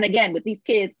yourself. And again, with these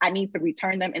kids, I need to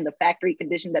return them in the factory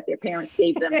condition that their parents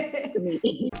gave them to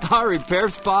me. Our repair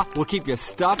spa will keep you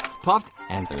stuffed, puffed,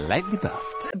 and lightly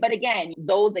buffed. But again,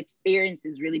 those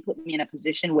experiences really put me in a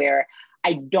position where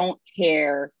I don't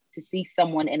care to see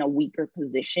someone in a weaker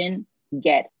position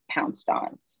get pounced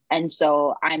on. And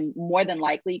so I'm more than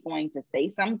likely going to say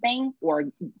something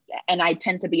and I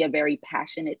tend to be a very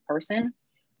passionate person.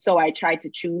 So I try to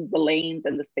choose the lanes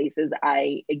and the spaces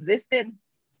I exist in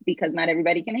because not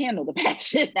everybody can handle the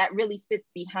passion that really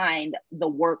sits behind the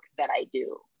work that I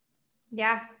do.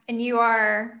 Yeah. And you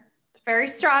are very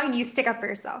strong. You stick up for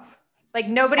yourself. Like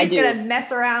nobody's going to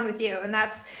mess around with you. And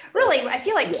that's really, I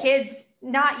feel like kids,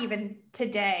 not even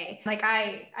today. Like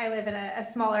I live in a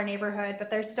smaller neighborhood, but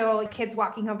there's still kids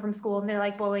walking home from school and they're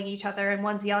like bullying each other and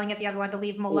one's yelling at the other one to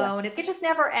leave them alone. It just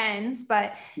never ends.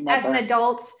 But as an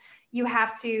adult, you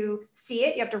have to see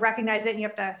it, you have to recognize it, and you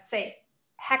have to say,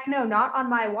 heck no, not on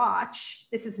my watch.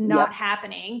 This is not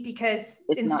happening because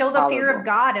instill the fear of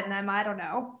God in them. I don't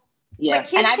know. Yeah. But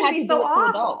kids can be so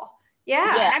awful.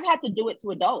 Yeah. I've had to do it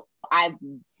to adults. I've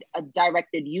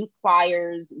directed youth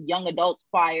choirs, young adults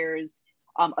choirs.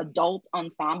 adult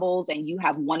ensembles and you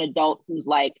have one adult who's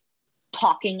like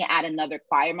talking at another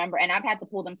choir member, and I've had to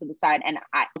pull them to the side and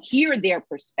I hear their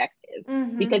perspective,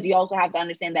 because you also have to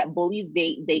understand that bullies,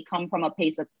 they come from a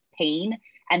place of pain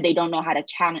and they don't know how to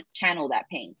channel that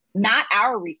pain. Not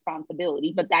our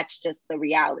responsibility, but that's just the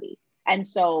reality. And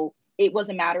so it was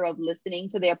a matter of listening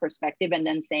to their perspective and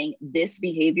then saying, this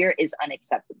behavior is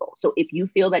unacceptable. So if you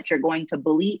feel that you're going to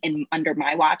bully under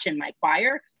my watch in my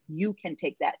choir, you can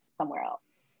take that somewhere else,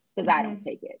 because I don't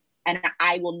take it. And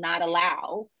I will not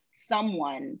allow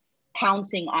someone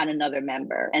pouncing on another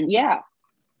member. And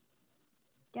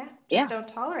don't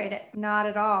tolerate it. Not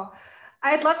at all.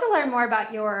 I'd love to learn more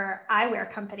about your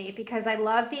eyewear company, because I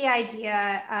love the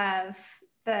idea of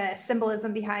the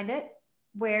symbolism behind it,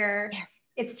 where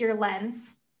it's your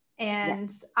lens.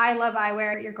 And I love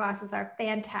eyewear. Your glasses are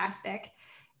fantastic.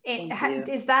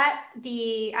 Is that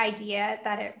the idea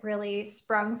that it really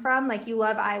sprung from? Like, you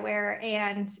love eyewear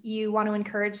and you want to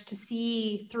encourage to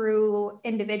see through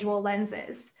individual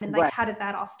lenses. And like, how did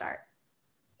that all start?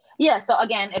 Yeah, so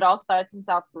again, it all starts in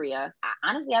South Korea.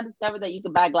 Honestly, I discovered that you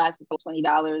could buy glasses for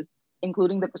 $20,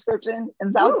 including the prescription,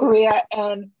 in South Korea.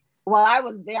 And while I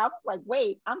was there, I was like,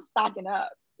 wait, I'm stocking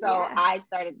up. So I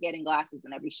started getting glasses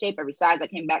in every shape, every size. I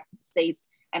came back to the States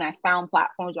and I found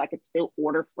platforms where I could still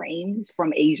order frames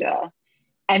from Asia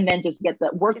and then just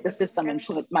work the system and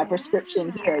put my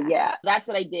prescription here. Yeah, that's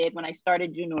what I did. When I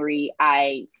started Junuri,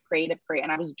 I prayed,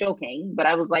 and I was joking, but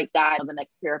I was like, God, the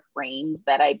next pair of frames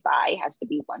that I buy has to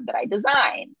be one that I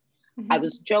design. I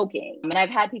was joking. And I've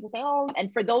had people say, oh,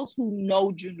 and for those who know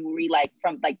Junuri, like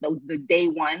from like the day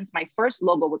ones, my first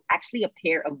logo was actually a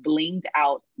pair of blinged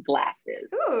out glasses.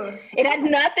 Ooh. It had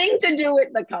nothing to do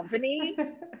with the company,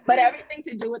 but everything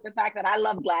to do with the fact that I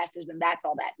love glasses, and that's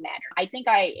all that mattered. I think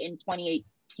in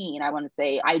 2018, I want to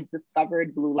say, I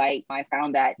discovered blue light. I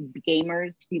found that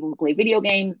gamers, people who play video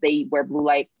games, they wear blue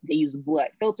light, they use blue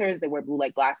light filters, they wear blue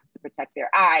light glasses to protect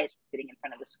their eyes from sitting in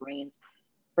front of the screens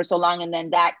for so long. And then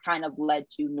that kind of led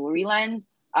to Nuri Lens.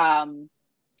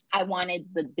 I wanted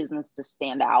the business to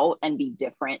stand out and be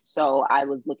different. So I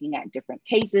was looking at different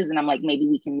cases and I'm like, maybe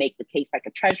we can make the case like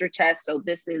a treasure chest. So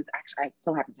this is actually, I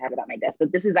still happen to have it on my desk,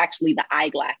 but this is actually the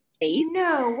eyeglass case.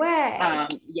 No way.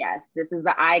 Yes, this is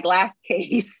the eyeglass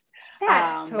case.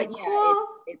 That's so cool.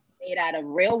 It's made out of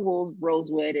real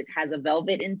rosewood. It has a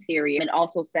velvet interior. It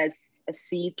also says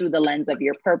see through the lens of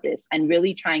your purpose, and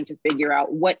really trying to figure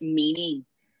out what meaning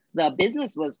the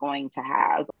business was going to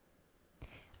have.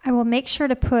 I will make sure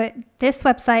to put this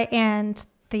website and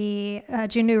the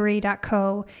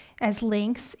junuri.co as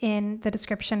links in the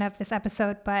description of this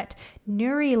episode, but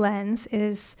Nuri Lens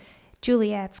is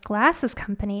Juliet's glasses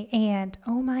company, and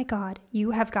oh my God,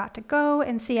 you have got to go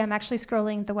and see. I'm actually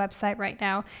scrolling the website right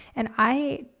now, and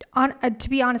to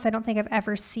be honest, I don't think I've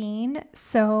ever seen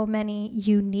so many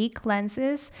unique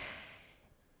lenses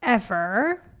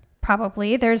ever.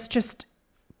 Probably there's just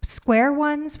square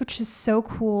ones, which is so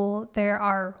cool. There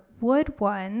are wood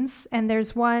ones, and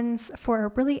there's ones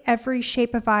for really every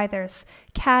shape of eye. There's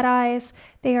cat eyes.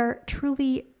 They are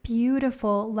truly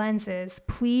beautiful lenses.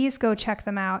 Please go check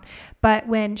them out. But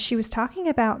when she was talking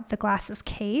about the glasses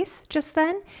case just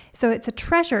then, so it's a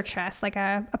treasure chest, like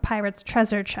a pirate's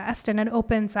treasure chest, and it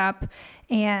opens up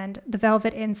and the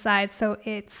velvet inside. So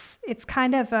it's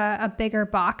kind of a bigger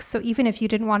box. So even if you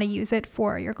didn't want to use it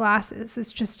for your glasses,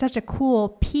 it's just such a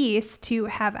cool piece to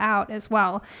have out as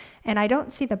well. And I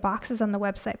don't see the boxes on the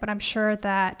website, but I'm sure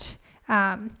that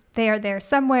they are there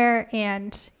somewhere,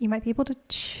 and you might be able to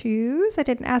choose. I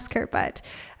didn't ask her, but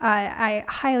I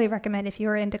highly recommend, if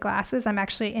you're into glasses, I'm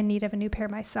actually in need of a new pair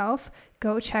myself,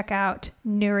 go check out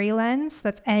Nuri Lens.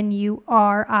 That's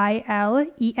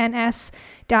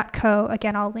NURILENS.co.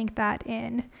 Again, I'll link that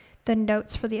in the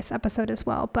notes for this episode as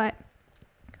well. But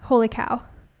holy cow,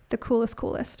 the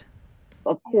coolest.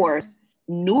 Of course,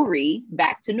 Nuri,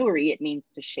 back to Nuri, it means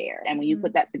to share. And when you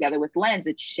put that together with lens,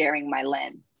 it's sharing my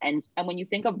lens. And when you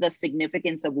think of the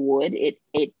significance of wood, it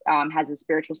has a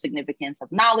spiritual significance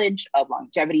of knowledge, of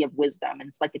longevity, of wisdom. And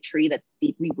it's like a tree that's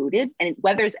deeply rooted, and it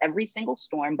weathers every single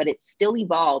storm, but it still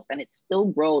evolves and it still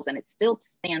grows and it still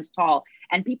stands tall.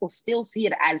 And people still see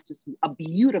it as just a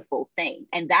beautiful thing.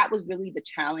 And that was really the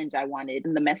challenge I wanted,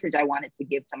 and the message I wanted to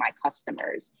give to my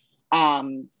customers.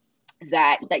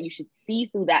 That you should see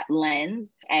through that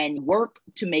lens and work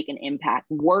to make an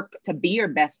impact, work to be your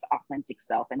best authentic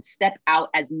self, and step out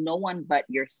as no one but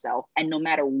yourself. And no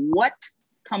matter what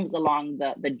comes along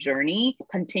the journey,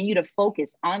 continue to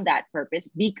focus on that purpose,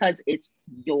 because it's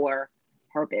your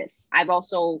purpose. I've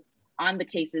also, on the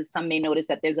cases, some may notice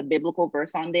that there's a biblical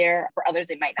verse on there. For others,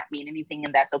 it might not mean anything,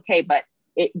 and that's okay. But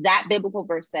That biblical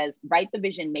verse says, write the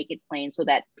vision, make it plain so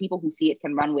that people who see it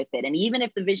can run with it. And even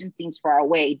if the vision seems far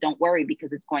away, don't worry,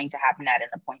 because it's going to happen at an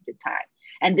appointed time.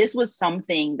 And this was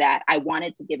something that I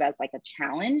wanted to give as like a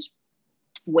challenge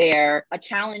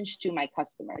to my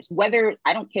customers, whether,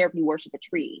 I don't care if you worship a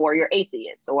tree or you're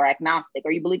atheist or agnostic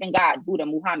or you believe in God, Buddha,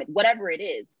 Muhammad, whatever it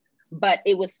is. But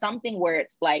it was something where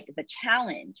it's like the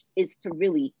challenge is to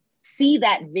really see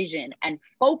that vision and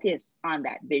focus on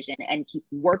that vision and keep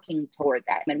working toward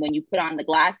that. And when you put on the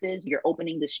glasses, you're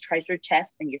opening this treasure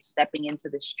chest and you're stepping into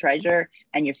this treasure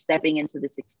and you're stepping into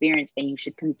this experience, and you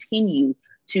should continue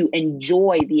to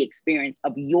enjoy the experience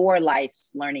of your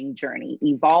life's learning journey,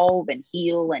 evolve and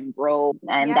heal and grow.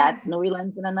 And that's Noe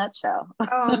Lens in a nutshell.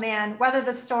 Oh man, weather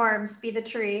the storms, be the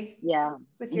tree. Yeah.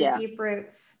 With your deep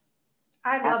roots.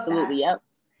 I love Absolutely, that. Yep.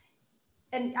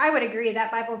 And I would agree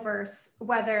that Bible verse,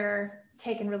 whether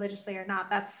taken religiously or not,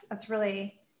 that's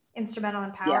really instrumental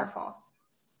and powerful.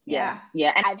 Yeah.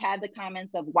 And I've had the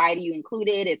comments of, why do you include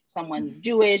it? If someone's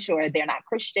Jewish or they're not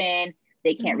Christian,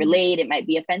 they can't relate, it might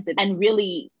be offensive. And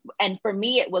really, and for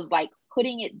me, it was like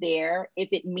putting it there. If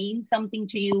it means something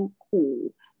to you, cool.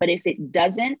 But if it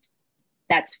doesn't,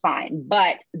 that's fine.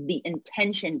 But the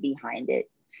intention behind it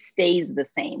stays the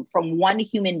same from one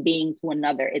human being to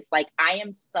another. It's like, I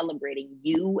am celebrating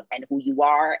you and who you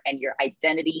are and your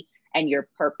identity and your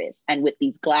purpose. And with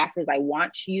these glasses, I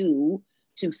want you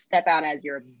to step out as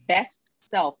your best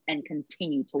self and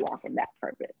continue to walk in that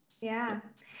purpose. Yeah.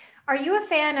 Are you a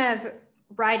fan of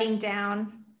writing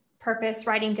down purpose,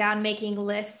 writing down, making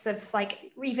lists of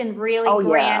like even really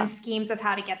grand schemes of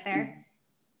how to get there?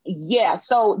 Yeah.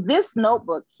 So this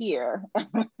notebook here,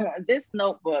 this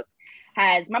notebook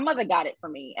has, my mother got it for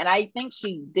me, and I think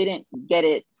she didn't get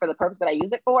it for the purpose that I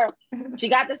use it for. She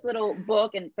got this little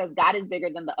book and it says, God is bigger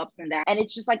than the ups and downs. And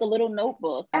it's just like a little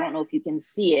notebook. I don't know if you can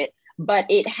see it, but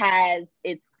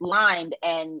it's lined.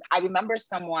 And I remember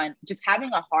someone just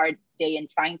having a hard day and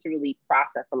trying to really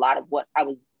process a lot of what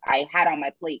I had on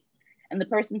my plate. And the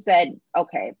person said,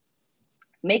 okay,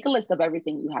 make a list of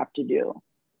everything you have to do,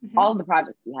 all the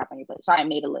projects you have on your plate. So I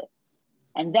made a list.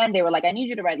 And then they were like, I need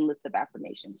you to write a list of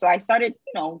affirmations. So I started,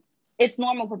 it's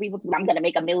normal for people to, I'm going to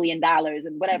make $1 million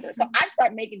and whatever. So I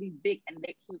start making these big, and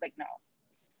she was like, no,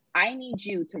 I need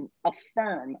you to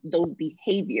affirm those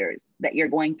behaviors that you're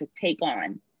going to take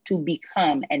on to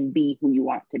become and be who you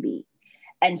want to be.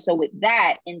 And so with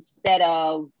that, instead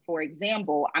of, for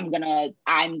example, I'm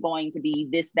going to be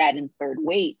this, that, and third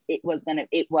weight, it was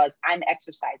I'm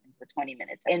exercising for 20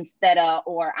 minutes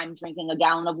or I'm drinking a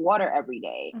gallon of water every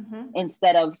day.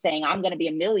 Instead of saying I'm going to be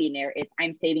a millionaire, it's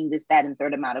I'm saving this, that, and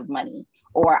third amount of money,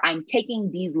 or I'm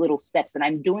taking these little steps and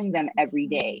I'm doing them every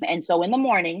day. And so in the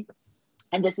morning,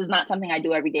 and this is not something I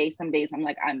do every day. Some days I'm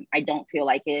like, I don't feel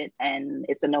like it, and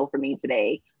it's a no for me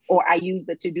today. Or I use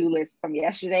the to-do list from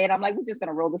yesterday, and I'm like, we're just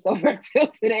gonna roll this over until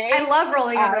today. I love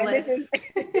rolling over lists.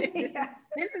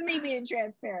 This is me being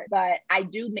transparent, but I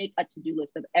do make a to-do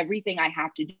list of everything I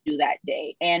have to do that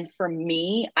day. And for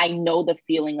me, I know the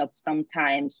feeling of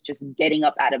sometimes just getting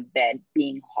up out of bed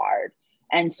being hard.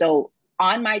 And so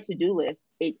on my to-do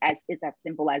list, it's as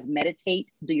simple as meditate,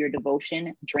 do your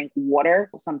devotion, drink water.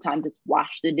 Sometimes it's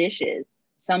wash the dishes.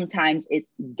 Sometimes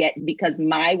it's because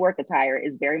my work attire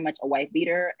is very much a wife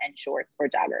beater and shorts for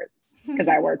joggers because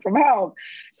I work from home.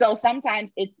 So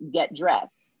sometimes it's get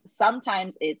dressed.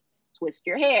 Sometimes it's twist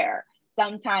your hair.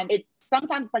 Sometimes it's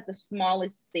like the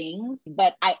smallest things,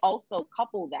 but I also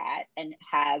couple that and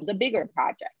have the bigger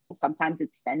projects. Sometimes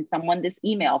it's send someone this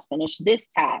email, finish this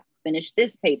task, finish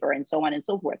this paper, and so on and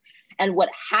so forth. And what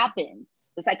happens,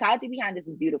 the psychology behind this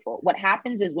is beautiful. What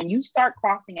happens is when you start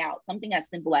crossing out something as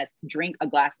simple as drink a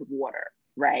glass of water,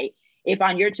 right? If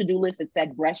on your to-do list it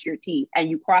said brush your teeth and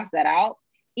you cross that out,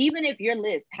 even if your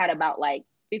list had about like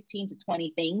 15 to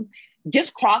 20 things,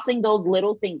 just crossing those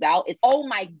little things out, it's, oh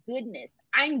my goodness,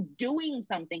 I'm doing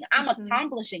something, I'm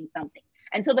accomplishing something.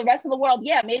 And to the rest of the world,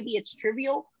 yeah, maybe it's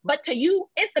trivial, but to you,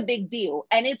 it's a big deal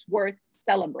and it's worth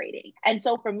celebrating. And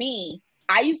so for me,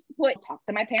 I used to talk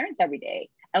to my parents every day.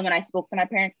 And when I spoke to my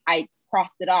parents, I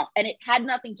crossed it off. And it had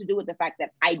nothing to do with the fact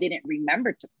that I didn't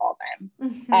remember to call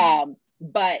them.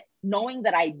 But knowing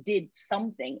that I did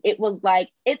something, it was like,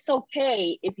 it's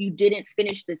okay if you didn't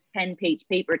finish this 10-page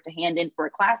paper to hand in for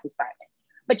a class assignment,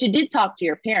 but you did talk to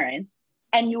your parents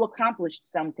and you accomplished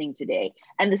something today.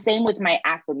 And the same with my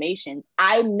affirmations.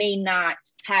 I may not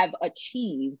have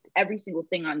achieved every single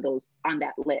thing on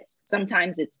that list.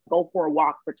 Sometimes it's go for a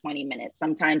walk for 20 minutes.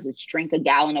 Sometimes it's drink a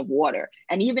gallon of water.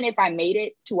 And even if I made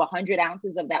it to 100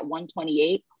 ounces of that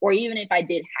 128, or even if I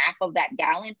did half of that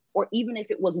gallon, or even if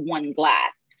it was one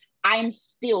glass, I'm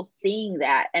still seeing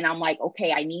that. And I'm like,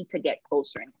 okay, I need to get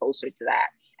closer and closer to that.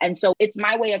 And so it's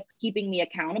my way of keeping me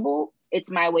accountable.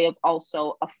 It's my way of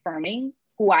also affirming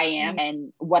who I am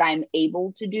and what I'm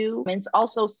able to do. And it's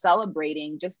also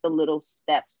celebrating just the little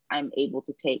steps I'm able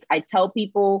to take. I tell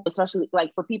people, especially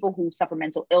like for people who suffer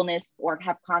mental illness or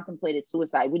have contemplated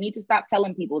suicide, we need to stop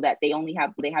telling people that they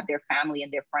have their family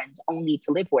and their friends only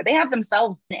to live for. They have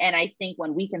themselves. And I think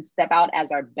when we can step out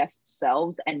as our best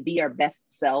selves and be our best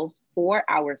selves for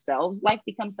ourselves, life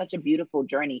becomes such a beautiful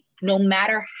journey, no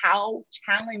matter how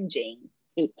challenging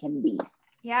it can be.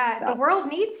 Yeah, so the world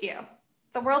needs you.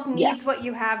 The world needs what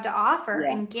you have to offer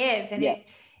and give. And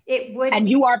it would and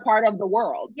you are part of the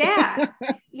world. Yeah.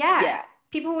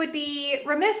 People would be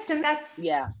remiss, and that's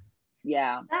sad.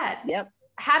 Yep.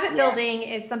 Habit building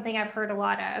is something I've heard a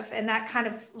lot of. And that kind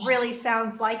of really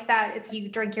sounds like that. It's you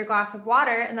drink your glass of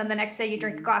water, and then the next day you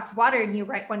drink a glass of water and you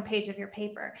write 1 page of your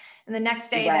paper. And the next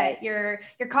day that you're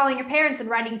calling your parents and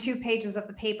writing 2 pages of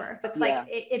the paper. It's like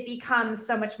it becomes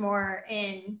so much more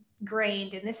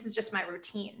ingrained, and this is just my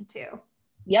routine too.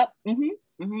 Yep.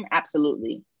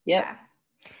 Absolutely. Yep. Yeah.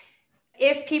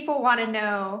 If people want to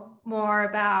know more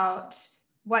about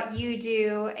what you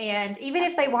do, and even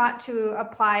if they want to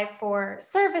apply for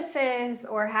services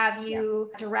or have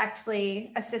you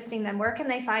directly assisting them, where can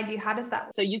they find you? How does that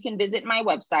work? So you can visit my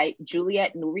website,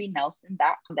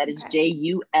 JulietNuriNelson.com. That is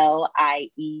JULIETE.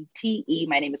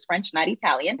 My name is French, not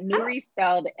Italian. Nuri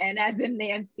spelled N as in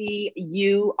Nancy,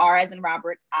 U, R as in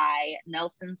Robert, I,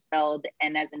 Nelson spelled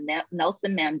N as in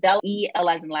Nelson Mandela, E, L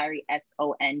as in Larry,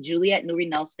 S-O-N,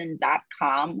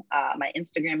 JulietNuriNelson.com. My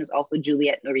Instagram is also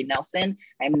Juliet Nuri Nelson.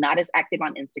 I'm not as active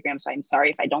on Instagram, so I'm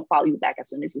sorry if I don't follow you back as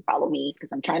soon as you follow me,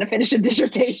 because I'm trying to finish a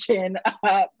dissertation.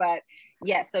 But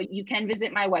yeah, so you can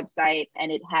visit my website,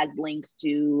 and it has links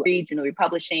to Nuri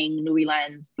Publishing, Nuri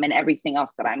Lens, and everything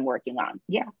else that I'm working on.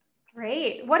 Yeah.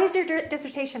 Great. What is your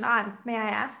dissertation on, may I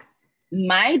ask?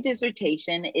 My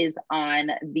dissertation is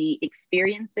on the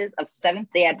experiences of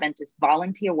Seventh-day Adventist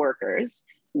volunteer workers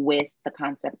with the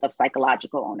concept of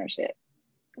psychological ownership.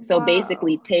 So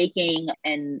basically taking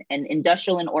an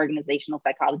industrial and organizational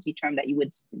psychology term that you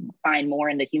would find more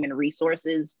in the human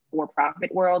resources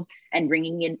for-profit world and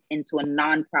bringing it into a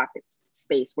nonprofit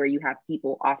space where you have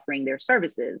people offering their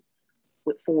services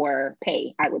for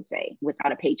pay, I would say,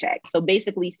 without a paycheck. So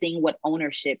basically seeing what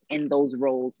ownership in those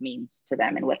roles means to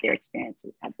them and what their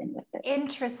experiences have been with it.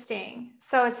 Interesting.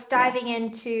 So it's diving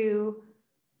into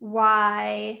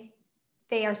why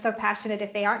they are so passionate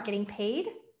if they aren't getting paid.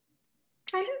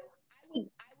 Kind of? I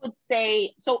would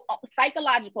say, so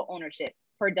psychological ownership,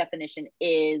 per definition,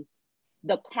 is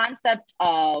the concept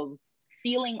of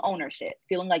feeling ownership,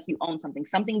 feeling like you own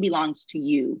something belongs to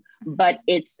you, but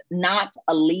it's not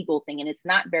a legal thing and it's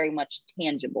not very much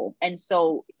tangible. And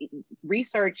so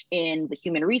research in the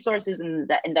human resources and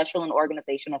the industrial and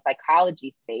organizational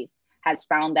psychology space has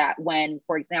found that when,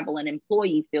 for example, an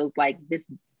employee feels like this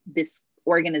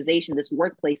organization, this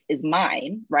workplace is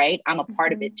mine, right? I'm a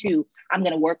part of it too. I'm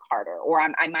going to work harder, or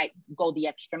I might go the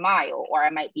extra mile, or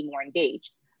I might be more engaged.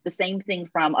 The same thing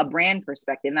from a brand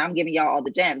perspective. Now I'm giving y'all all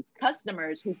the gems.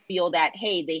 Customers who feel that,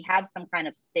 hey, they have some kind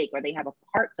of stake or they have a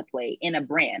part to play in a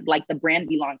brand, like the brand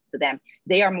belongs to them,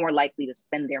 they are more likely to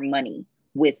spend their money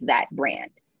with that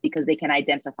brand because they can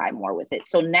identify more with it.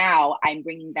 So now I'm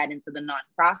bringing that into the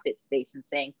nonprofit space and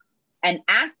saying, and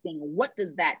asking, what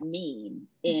does that mean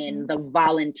in the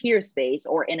volunteer space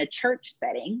or in a church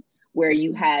setting where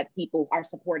you have people are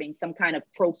supporting some kind of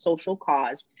pro-social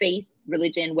cause, faith,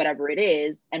 religion, whatever it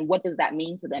is, and what does that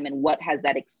mean to them and what has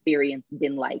that experience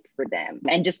been like for them?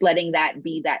 And just letting that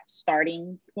be that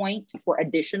starting point for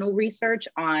additional research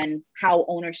on how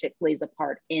ownership plays a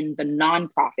part in the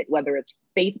nonprofit, whether it's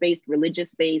faith-based,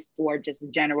 religious-based, or just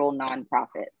general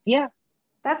nonprofit. Yeah.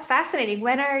 That's fascinating.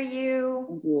 When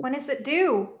is it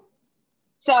due?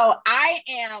 So I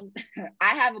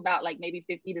have about like maybe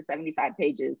 50 to 75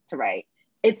 pages to write.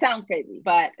 It sounds crazy,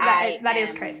 but that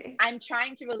is crazy. I'm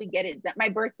trying to really get it done. My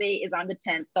birthday is on the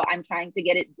 10th, so I'm trying to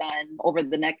get it done over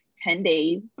the next 10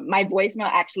 days. My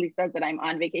voicemail actually says that I'm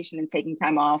on vacation and taking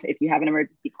time off. If you have an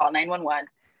emergency, call 911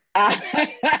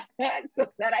 so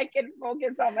that I can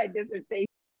focus on my dissertation.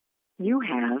 You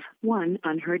have one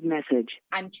unheard message.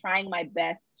 I'm trying my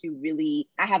best to really,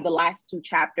 I have the last 2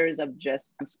 chapters of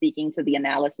just speaking to the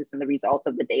analysis and the results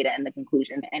of the data and the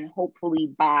conclusion. And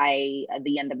hopefully by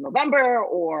the end of November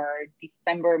or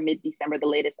December, mid-December, the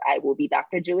latest, I will be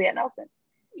Dr. Juliet Nelson.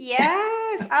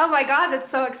 Yes. Oh my God,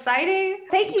 that's so exciting.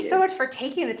 Thank you so much for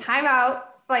taking the time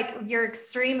out, like your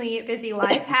extremely busy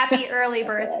life. Happy early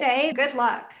birthday. Good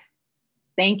luck.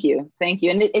 Thank you.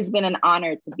 And it's been an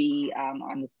honor to be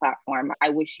on this platform. I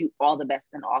wish you all the best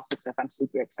and all success. I'm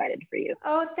super excited for you.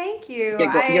 Oh, thank you.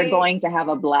 You're going to have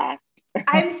a blast.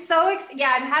 I'm so excited.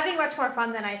 Yeah, I'm having much more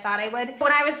fun than I thought I would.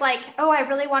 When I was like, oh, I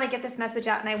really want to get this message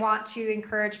out and I want to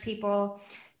encourage people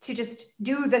to just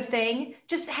do the thing,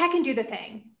 just heck and do the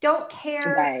thing. Don't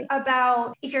care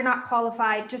about if you're not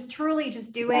qualified, just truly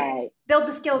just do it. Build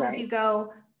the skills as you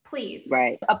go. Please.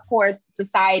 Right. Of course,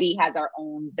 society has our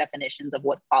own definitions of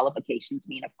what qualifications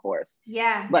mean, of course.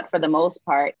 Yeah. But for the most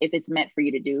part, if it's meant for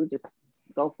you to do, just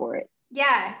go for it.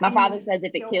 Yeah. My father says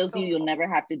if it kills you, you'll never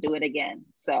have to do it again.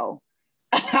 So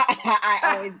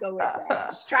I always go with that.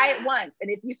 Just try it once. And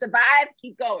if you survive,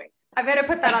 keep going. I better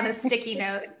put that on a sticky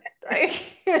note. I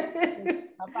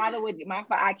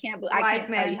can't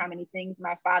tell you how many things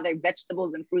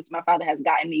vegetables and fruits my father has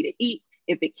gotten me to eat.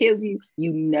 If it kills you,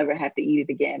 you never have to eat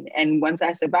it again. And once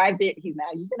I survived it, he's now,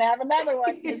 you can have another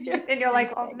one. And you're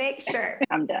like, well, make sure.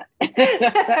 I'm done.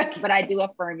 But I do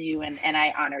affirm you and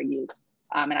I honor you.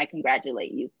 And I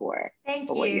congratulate you for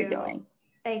what you're doing.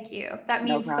 Thank you. That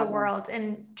means the world.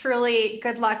 And truly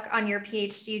good luck on your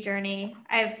PhD journey.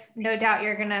 I've no doubt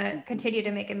you're going to continue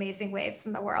to make amazing waves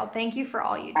in the world. Thank you for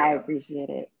all you do. I appreciate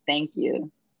it. Thank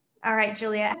you. All right,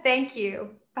 Julia. Thank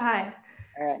you. Bye.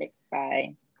 All right.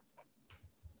 Bye.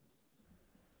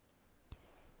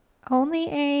 Only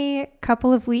a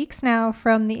couple of weeks now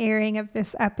from the airing of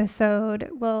this episode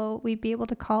will we be able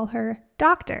to call her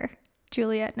Dr.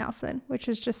 Juliet Nelson, which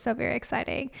is just so very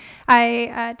exciting.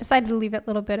 I decided to leave a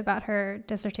little bit about her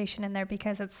dissertation in there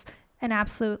because it's an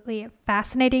absolutely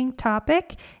fascinating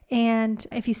topic. And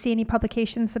if you see any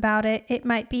publications about it, it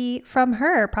might be from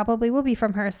her, probably will be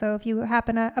from her. So if you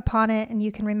happen upon it and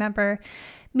you can remember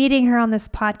meeting her on this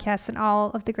podcast and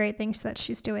all of the great things that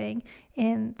she's doing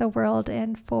in the world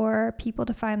and for people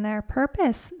to find their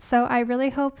purpose. So I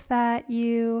really hope that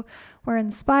you were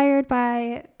inspired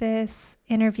by this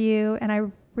interview. And I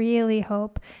really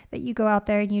hope that you go out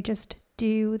there and you just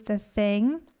do the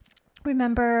thing.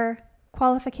 Remember,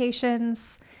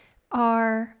 qualifications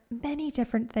are many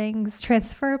different things,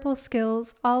 transferable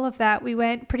skills, all of that. We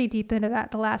went pretty deep into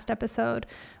that the last episode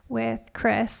with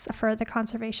Chris for the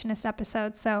conservationist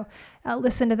episode. So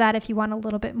listen to that if you want a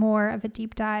little bit more of a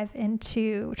deep dive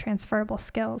into transferable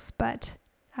skills. But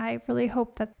I really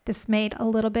hope that this made a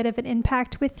little bit of an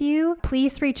impact with you.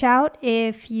 Please reach out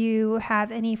if you have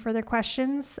any further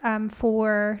questions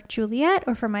for Juliet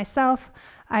or for myself.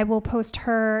 I will post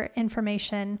her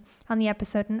information on the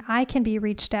episode, and I can be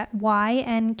reached at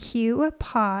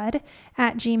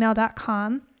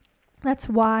ynqpod@gmail.com. That's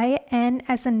YN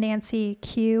as in Nancy,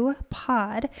 Q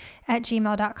pod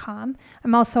 @gmail.com.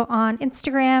 I'm also on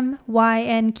Instagram,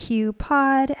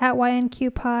 YNQpod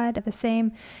 @YNQpod, the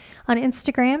same on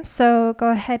Instagram. So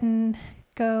go ahead and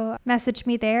go message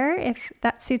me there if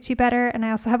that suits you better. And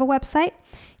I also have a website,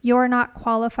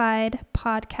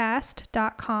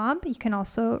 you'renotqualifiedpodcast.com. You can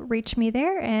also reach me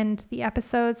there, and the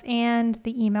episodes and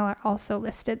the email are also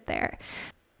listed there.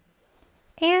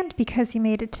 And because you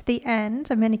made it to the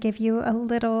end, I'm going to give you a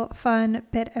little fun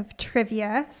bit of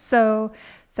trivia. So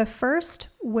the first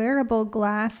wearable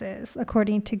glasses,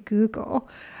 according to Google,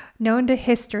 known to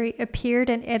history, appeared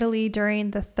in Italy during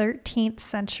the 13th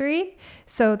century.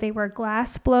 So they were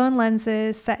glass-blown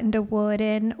lenses set into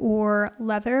wooden or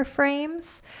leather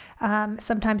frames,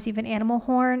 sometimes even animal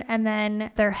horn, and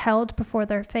then they're held before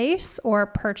their face or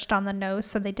perched on the nose,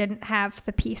 so they didn't have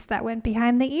the piece that went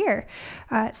behind the ear.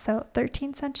 So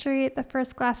 13th century, the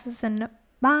first glasses, and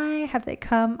my, have they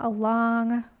come a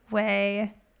long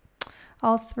way.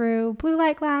 All through blue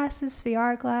light glasses,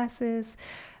 VR glasses,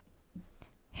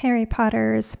 Harry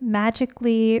Potter's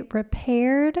magically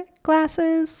repaired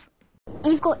glasses.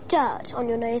 You've got dirt on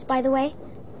your nose, by the way.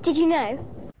 Did you know?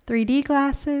 3D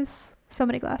glasses. So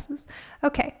many glasses.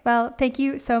 Okay, well, thank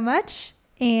you so much.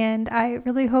 And I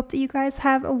really hope that you guys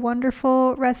have a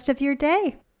wonderful rest of your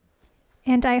day.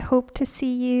 And I hope to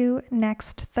see you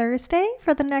next Thursday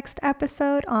for the next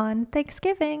episode on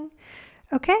Thanksgiving.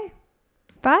 Okay,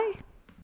 bye.